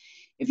this.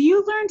 If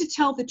you learn to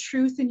tell the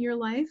truth in your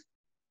life,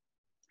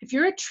 if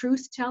you're a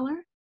truth teller,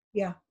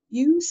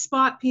 you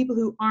spot people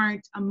who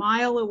aren't a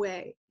mile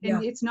away.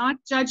 And it's not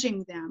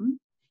judging them.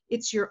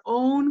 It's your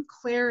own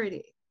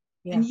clarity.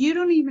 And you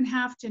don't even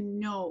have to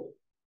know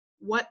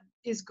what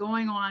is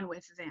going on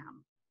with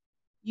them.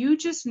 You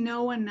just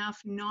know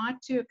enough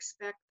not to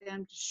expect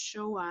them to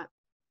show up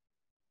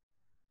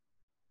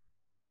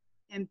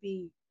and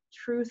be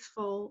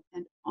truthful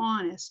and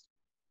honest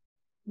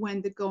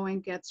when the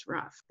going gets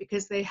rough,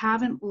 because they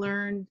haven't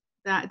learned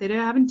that, they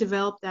haven't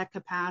developed that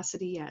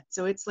capacity yet.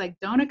 So it's like,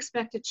 don't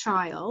expect a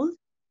child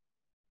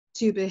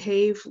to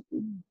behave,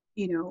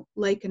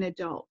 like an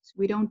adult.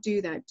 We don't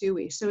do that, do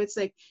we? So it's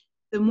like,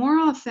 the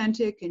more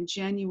authentic and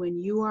genuine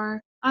you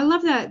are, I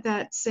love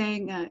that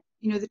saying,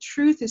 the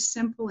truth is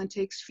simple and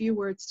takes few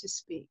words to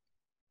speak.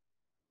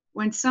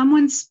 When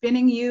someone's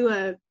spinning you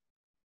a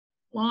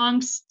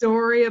long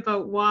story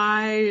about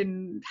why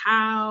and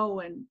how,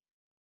 and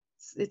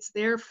it's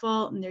their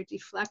fault and they're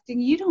deflecting,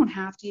 you don't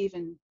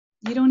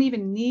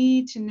even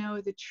need to know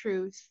the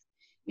truth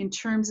in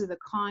terms of the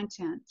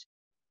content.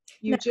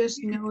 You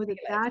just know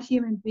that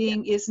human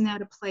being isn't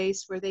at a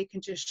place where they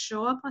can just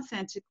show up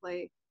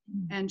authentically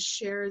and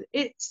share.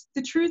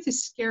 The truth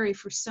is scary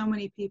for so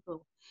many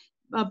people.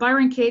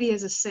 Byron Katie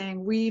has a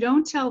saying, we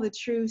don't tell the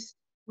truth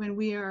when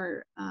we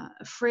are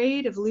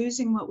afraid of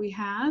losing what we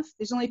have.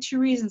 There's only two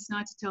reasons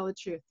not to tell the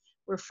truth.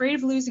 We're afraid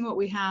of losing what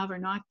we have or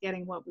not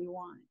getting what we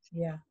want.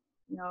 Yeah.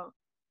 You know,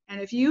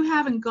 and if you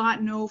haven't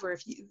gotten over,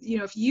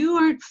 if you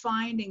aren't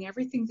finding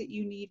everything that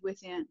you need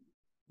within,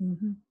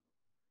 Mm-hmm.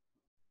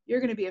 you're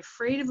going to be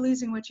afraid of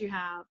losing what you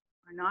have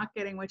or not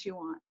getting what you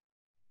want.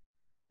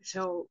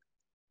 So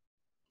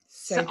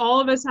all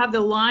of us have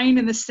the line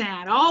in the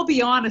sand. I'll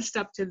be honest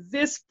up to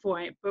this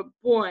point, but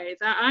boy,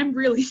 that I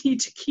really need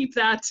to keep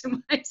that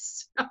to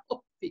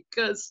myself,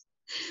 because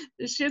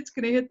the shit's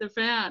going to hit the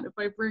fan if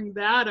I bring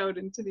that out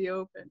into the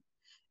open.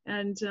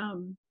 And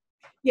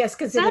yes,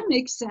 because that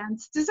makes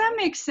sense. Does that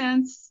make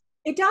sense?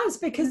 It does,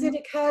 because it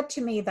occurred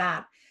to me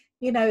that,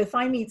 you know, if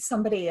I meet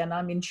somebody and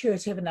I'm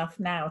intuitive enough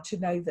now to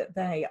know that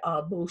they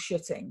are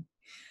bullshitting,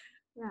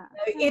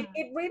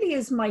 it really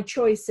is my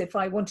choice if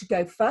I want to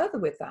go further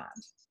with that.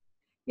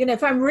 You know,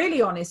 if I'm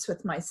really honest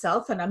with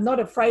myself and I'm not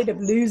afraid of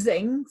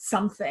losing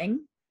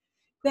something,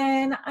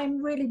 then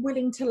I'm really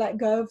willing to let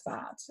go of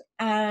that.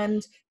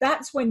 And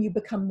that's when you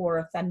become more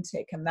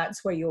authentic, and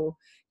that's where your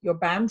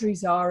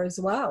boundaries are as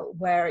well,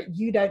 where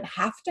you don't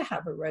have to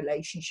have a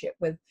relationship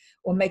with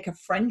or make a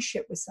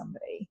friendship with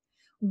somebody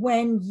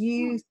when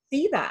you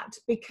see that,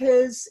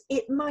 because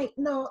it might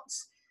not.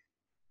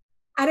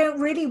 I don't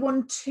really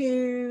want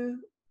to.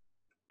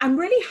 I'm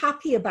really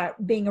happy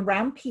about being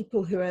around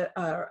people who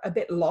are a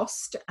bit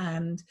lost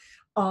and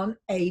aren't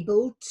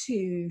able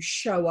to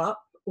show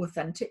up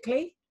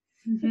authentically,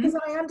 because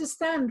I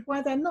understand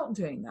why they're not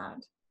doing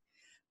that.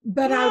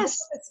 But I want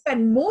to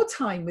spend more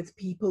time with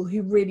people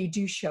who really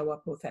do show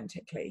up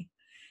authentically.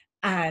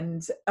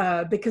 And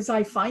because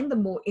I find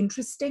them more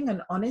interesting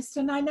and honest,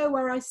 and I know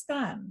where I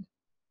stand.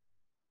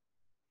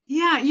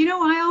 Yeah, you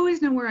know, I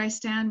always know where I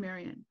stand,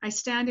 Marion. I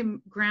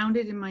stand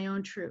grounded in my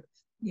own truth.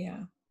 Yeah.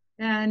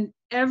 And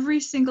every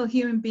single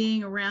human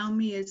being around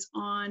me is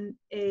on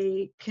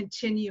a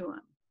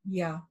continuum.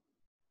 Yeah.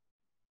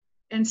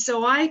 And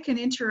so I can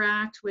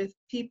interact with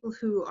people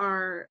who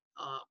are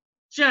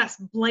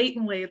just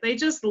blatantly, they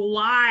just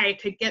lie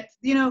to get,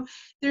 you know,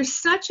 there's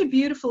such a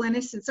beautiful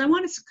innocence. I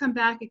want us to come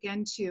back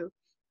again to,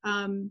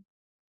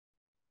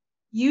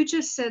 you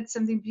just said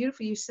something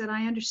beautiful. You said,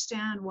 I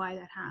understand why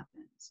that happens.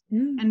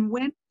 And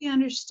when we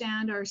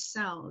understand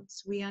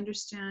ourselves, we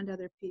understand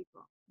other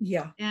people.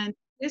 Yeah. And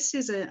this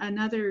is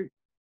another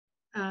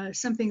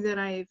something that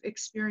I've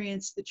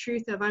experienced the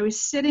truth of. I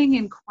was sitting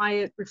in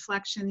quiet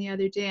reflection the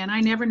other day, and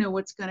I never know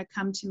what's going to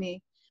come to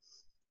me.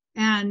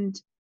 And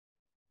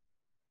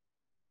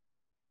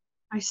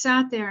I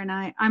sat there, and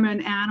I'm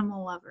an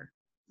animal lover,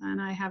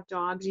 and I have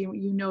dogs.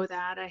 You know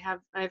that.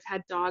 I've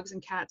had dogs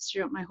and cats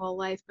throughout my whole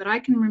life, but I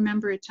can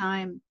remember a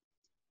time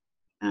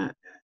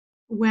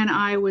when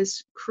I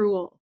was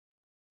cruel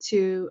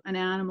to an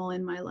animal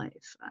in my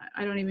life.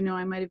 I don't even know.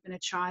 I might have been a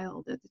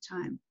child at the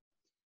time.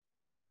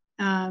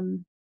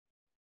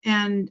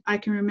 And I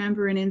can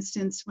remember an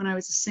instance when I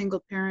was a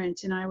single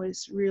parent and I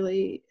was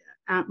really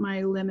at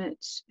my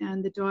limit,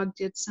 and the dog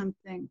did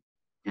something,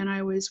 and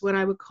I was what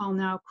I would call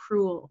now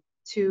cruel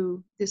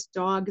to this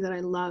dog that I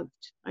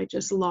loved. I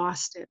just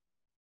lost it.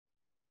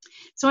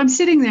 So I'm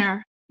sitting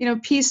there, you know,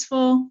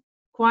 peaceful,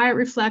 quiet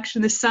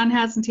reflection. The sun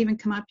hasn't even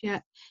come up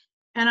yet.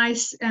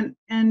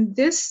 And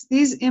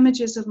these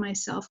images of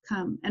myself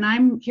come,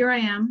 and here I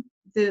am,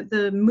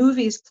 the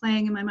movie's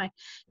playing in my mind.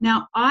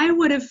 Now, I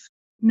would have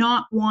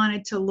not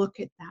wanted to look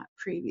at that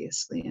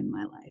previously in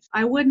my life.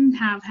 I wouldn't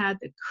have had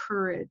the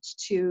courage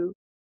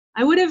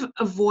I would have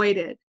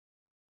avoided,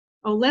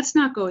 oh, let's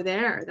not go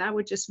there. That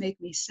would just make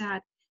me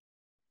sad.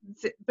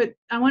 But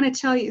I want to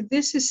tell you,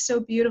 this is so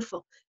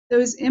beautiful.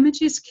 Those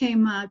images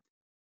came up,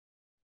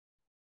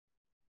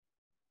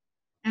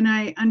 and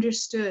I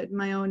understood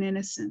my own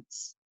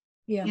innocence.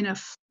 Yeah. In a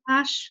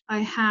flash, I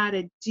had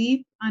a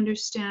deep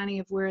understanding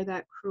of where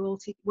that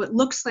cruelty, what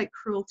looks like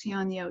cruelty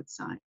on the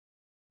outside,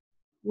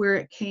 where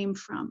it came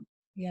from.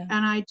 Yeah.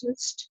 And I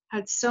just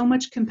had so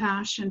much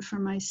compassion for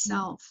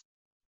myself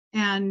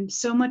and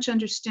so much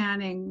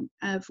understanding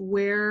of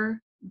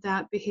where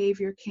that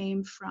behavior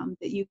came from,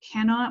 that you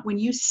cannot, when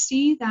you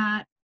see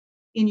that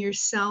in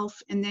yourself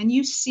and then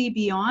you see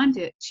beyond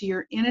it to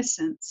your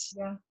innocence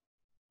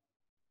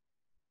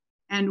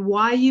and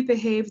why you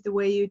behaved the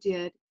way you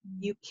did,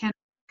 you can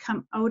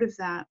come out of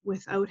that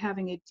without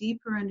having a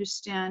deeper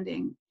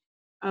understanding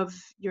of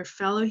your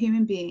fellow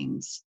human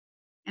beings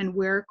and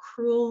where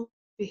cruel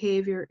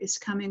behavior is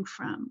coming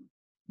from.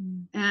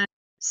 And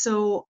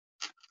so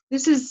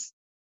this is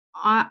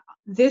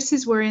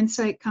where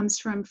insight comes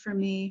from for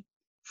me.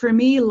 For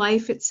me,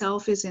 life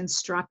itself is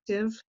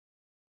instructive.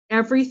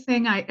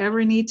 Everything I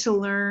ever need to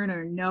learn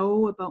or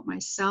know about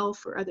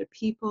myself or other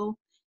people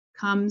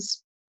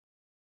comes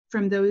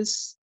from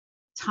those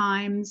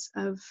times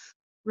of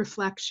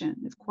reflection,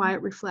 of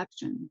quiet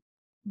reflection.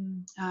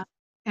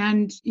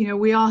 And, you know,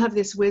 we all have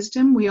this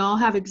wisdom. We all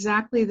have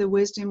exactly the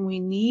wisdom we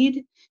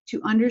need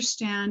to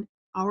understand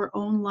our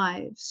own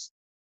lives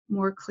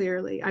more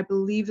clearly. I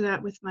believe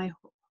that with my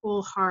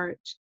whole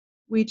heart.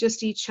 We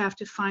just each have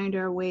to find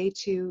our way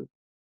to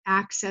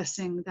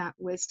accessing that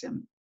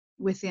wisdom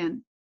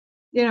within.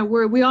 you know,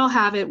 we all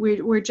have it.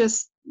 We're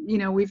just, you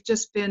know, we've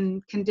just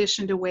been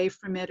conditioned away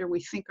from it, or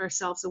we think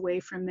ourselves away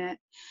from it.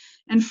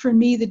 And for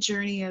me, the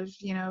journey of,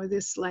 you know,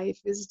 this life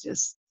is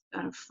just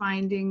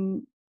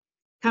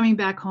coming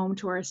back home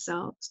to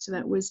ourselves, to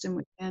that wisdom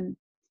within.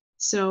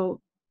 So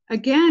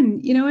again,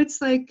 you know,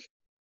 it's like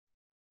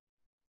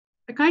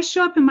I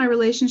show up in my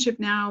relationship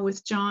now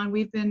with John.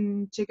 We've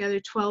been together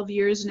 12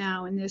 years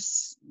now in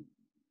this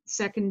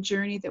second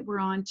journey that we're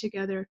on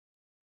together.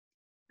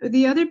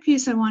 The other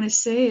piece I want to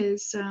say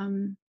is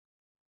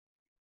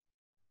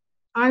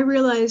I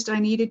realized I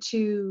needed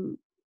to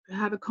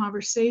have a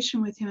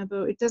conversation with him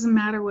about, it doesn't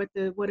matter what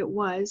it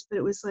was, but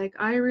it was like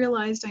I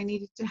realized I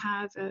needed to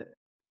have a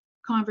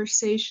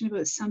conversation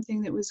about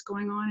something that was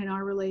going on in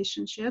our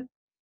relationship,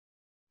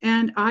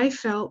 and I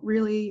felt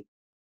really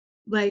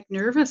like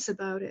nervous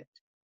about it.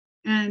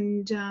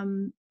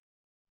 And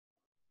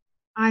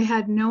I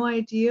had no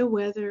idea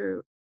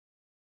whether,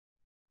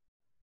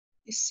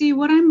 you see,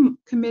 what I'm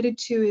committed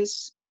to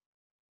is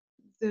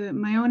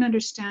my own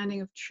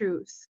understanding of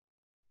truth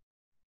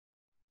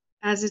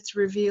as it's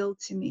revealed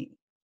to me.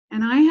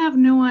 And I have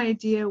no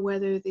idea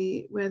whether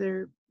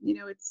you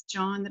know, it's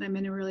John that I'm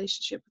in a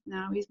relationship with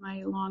now. He's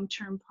my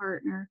long-term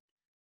partner.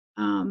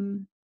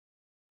 Um,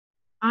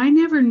 I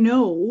never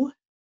know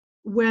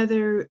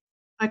whether,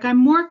 like, I'm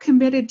more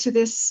committed to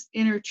this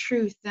inner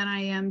truth than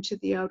I am to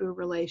the outer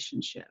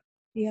relationship.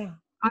 Yeah.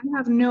 I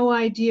have no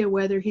idea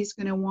whether he's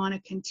going to want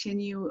to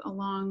continue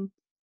along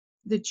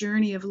the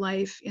journey of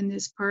life in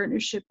this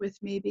partnership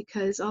with me,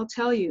 because I'll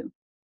tell you,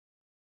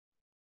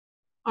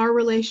 our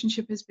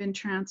relationship has been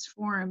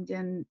transformed,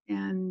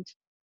 and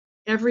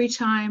every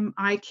time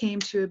I came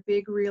to a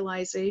big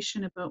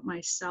realization about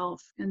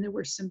myself, and there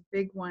were some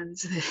big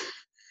ones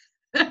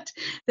that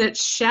that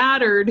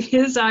shattered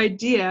his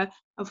idea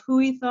of who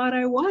he thought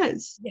I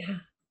was. Yeah.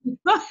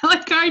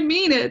 Like, I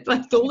mean it,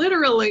 like,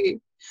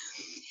 literally.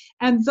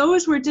 And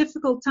those were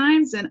difficult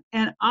times,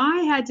 and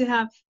I had to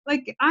have,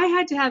 like, I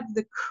had to have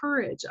the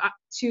courage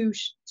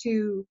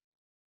to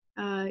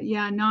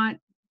yeah, not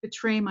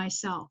betray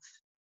myself.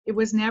 It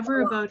was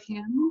never about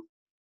him.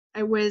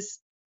 I was,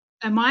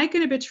 am I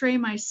going to betray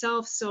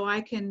myself so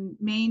I can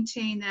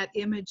maintain that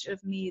image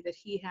of me that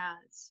he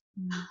has?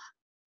 Mm.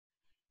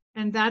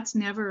 And that's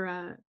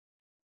never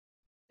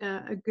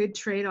a good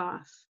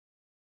trade-off.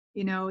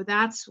 You know,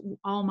 that's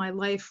all my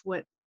life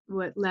what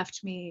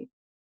left me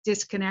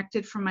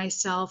disconnected from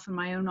myself and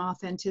my own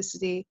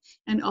authenticity,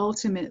 and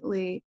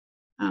ultimately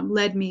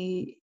led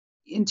me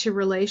into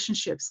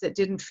relationships that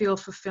didn't feel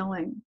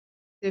fulfilling.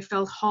 They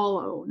felt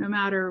hollow, no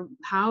matter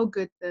how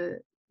good the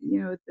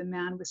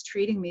man was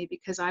treating me,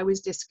 because I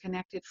was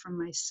disconnected from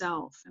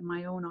myself and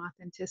my own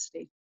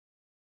authenticity.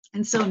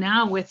 And so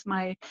now with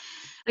my,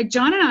 like,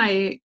 John and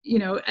I, you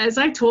know, as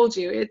I told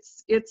you,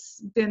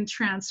 it's been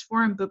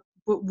transformed, but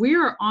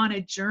we're on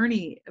a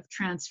journey of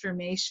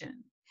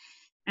transformation.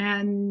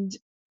 And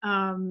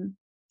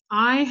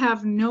I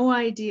have no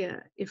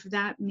idea if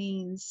that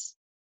means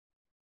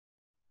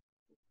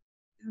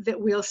that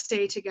we'll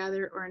stay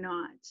together or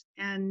not.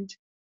 And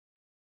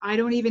I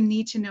don't even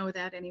need to know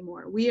that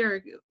anymore. We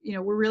are, you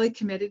know, we're really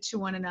committed to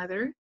one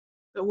another,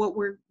 but what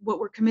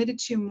we're committed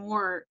to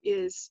more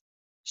is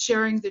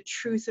sharing the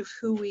truth of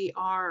who we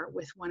are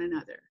with one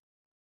another.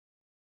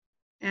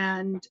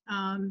 And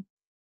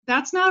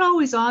that's not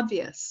always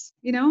obvious.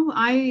 You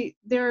know,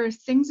 there are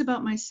things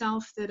about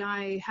myself that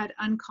I had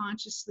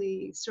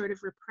unconsciously sort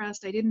of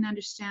repressed. I didn't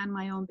understand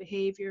my own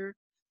behavior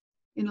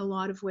in a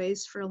lot of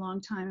ways for a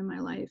long time in my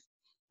life.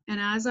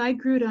 And as I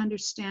grew to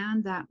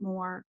understand that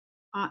more,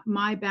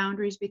 my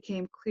boundaries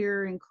became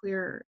clearer and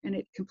clearer, and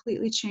it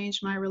completely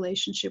changed my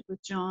relationship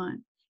with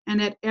John.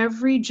 And at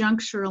every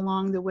juncture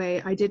along the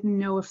way, I didn't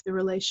know if the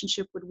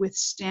relationship would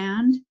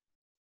withstand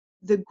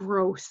the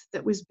growth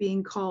that was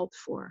being called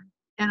for.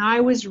 And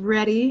I was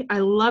ready. I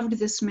loved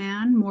this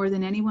man more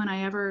than anyone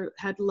I ever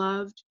had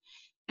loved.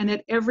 And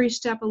at every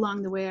step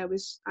along the way, I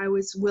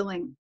was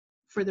willing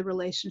for the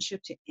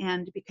relationship to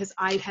end, because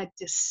I had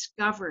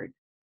discovered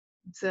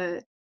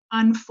the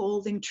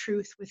unfolding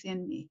truth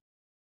within me.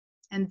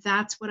 And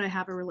that's what I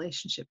have a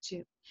relationship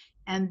to.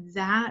 And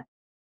that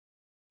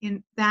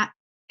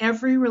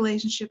every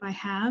relationship I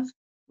have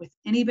with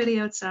anybody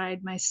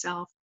outside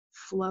myself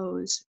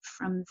flows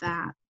from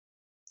that.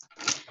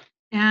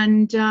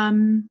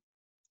 And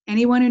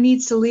anyone who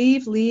needs to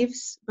leave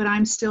leaves, but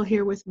I'm still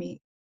here with me.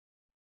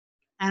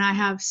 And I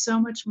have so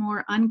much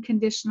more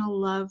unconditional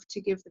love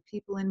to give the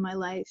people in my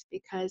life,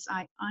 because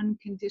I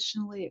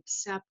unconditionally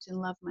accept and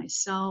love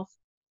myself.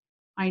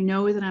 I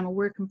know that I'm a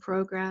work in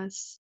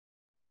progress.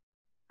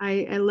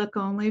 I look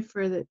only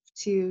for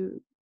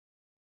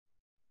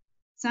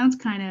sounds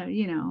kind of,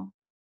 you know,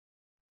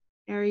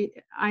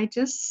 I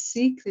just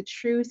seek the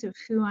truth of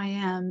who I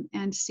am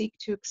and seek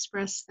to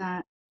express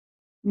that,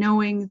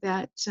 knowing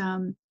that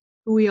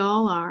who we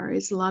all are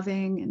is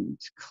loving and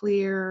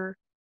clear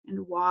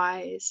and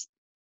wise.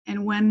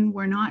 And when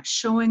we're not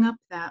showing up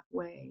that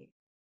way,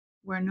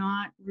 we're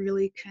not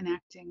really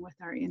connecting with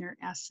our inner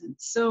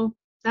essence. So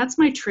That's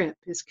my trip,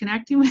 is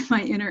connecting with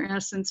my inner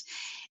essence.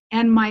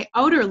 And my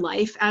outer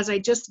life, as I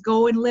just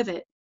go and live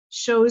it,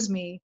 shows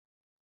me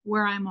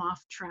where I'm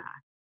off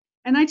track.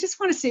 And I just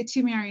want to say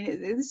too,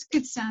 Marion,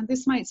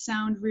 this might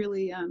sound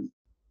really,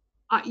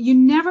 you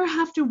never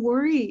have to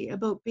worry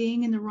about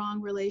being in the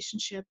wrong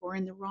relationship or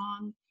in the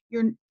wrong,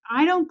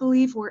 I don't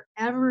believe we're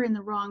ever in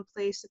the wrong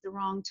place at the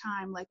wrong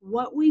time. Like,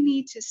 what we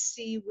need to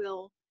see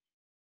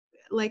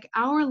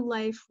our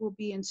life will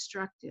be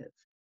instructive.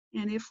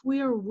 And if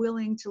we are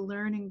willing to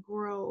learn and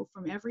grow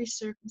from every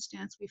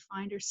circumstance we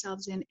find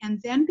ourselves in,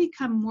 and then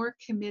become more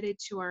committed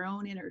to our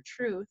own inner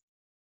truth,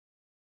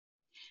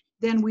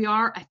 then we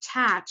are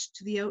attached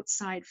to the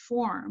outside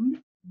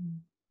form.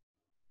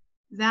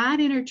 That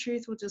inner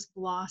truth will just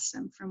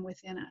blossom from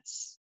within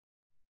us.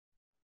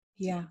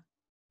 Yeah.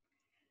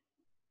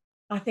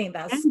 I think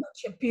that's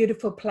such a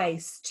beautiful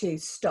place to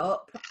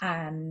stop.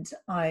 And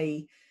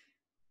I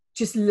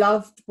just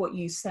loved what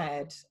you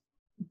said,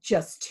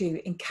 just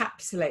to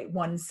encapsulate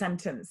one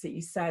sentence that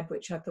you said,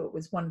 which I thought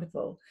was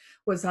wonderful,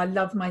 was I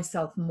love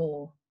myself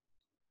more.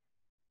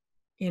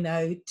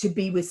 To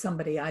be with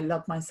somebody, I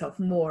love myself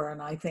more.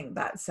 And I think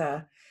that's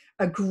a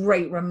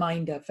great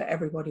reminder for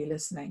everybody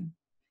listening.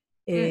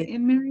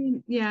 And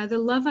Marion, the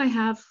love I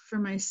have for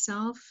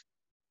myself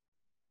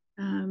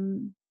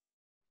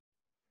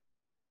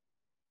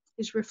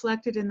is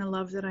reflected in the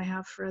love that I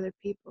have for other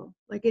people.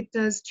 Like, it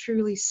does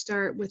truly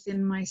start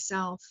within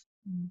myself.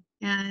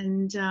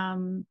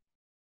 And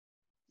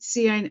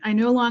see, I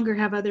no longer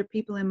have other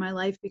people in my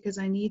life because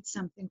I need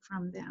something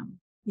from them.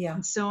 Yeah.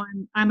 And so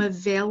I'm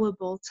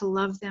available to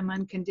love them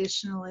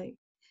unconditionally.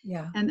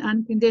 Yeah. And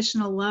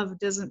unconditional love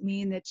doesn't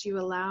mean that you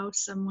allow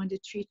someone to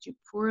treat you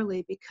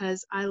poorly,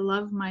 because I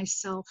love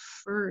myself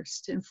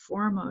first and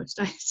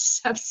foremost. I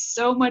just have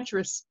so much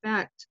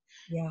respect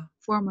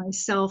for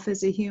myself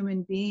as a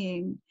human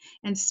being,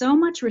 and so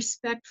much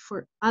respect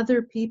for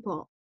other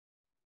people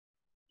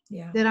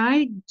that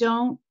I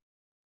don't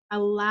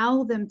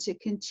allow them to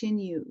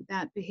continue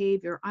that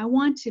behavior. I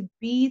want to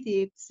be the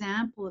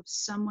example of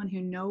someone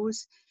who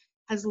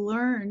has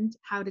learned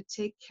how to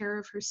take care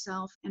of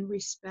herself and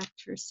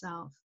respect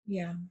herself.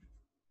 Yeah.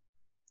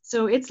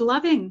 So it's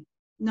loving,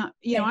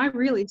 I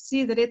really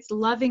see that it's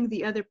loving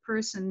the other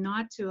person,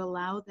 not to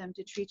allow them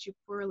to treat you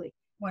poorly.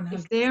 100%.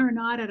 If they are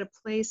not at a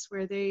place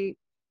where they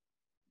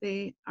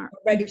are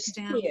ready to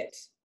see it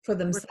for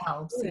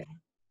themselves.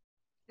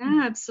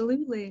 Yeah,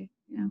 absolutely.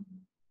 Yeah.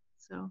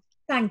 So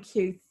Thank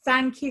you,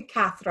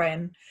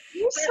 Catherine.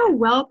 You're so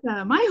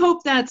welcome. I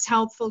hope that's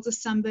helpful to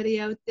somebody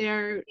out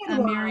there,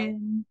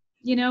 Marion.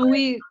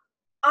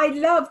 I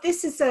love,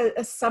 this is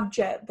a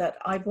subject that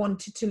I've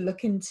wanted to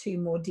look into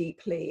more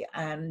deeply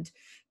and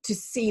to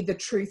see the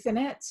truth in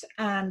it.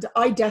 And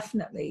I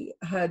definitely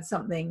heard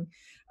something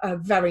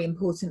very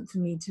important for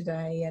me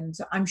today. And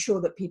I'm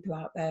sure that people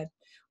out there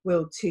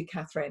will too,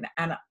 Catherine.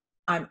 And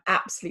I'm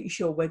absolutely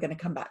sure we're going to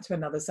come back to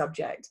another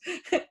subject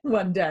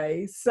one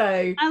day.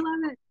 So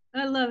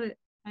I love it.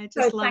 I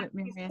just love it,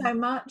 Marion. Thank you so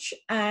much.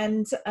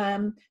 And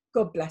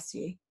God bless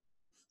you.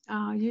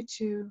 Oh, you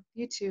too.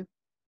 You too.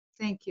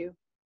 Thank you.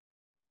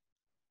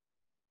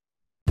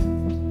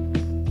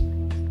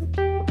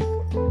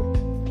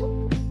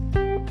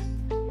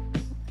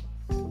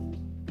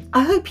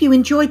 I hope you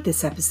enjoyed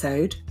this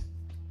episode.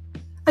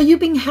 Are you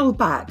being held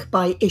back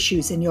by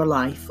issues in your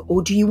life,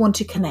 or do you want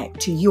to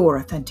connect to your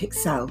authentic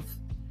self?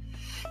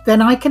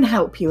 Then I can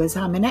help you, as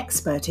I'm an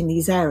expert in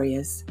these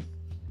areas.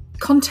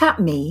 Contact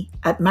me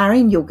at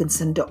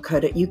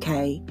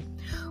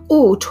marionjorgensen.co.uk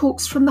or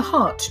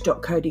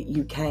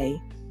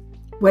talksfromtheheart.co.uk,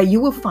 where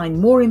you will find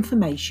more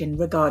information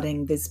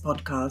regarding this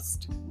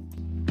podcast.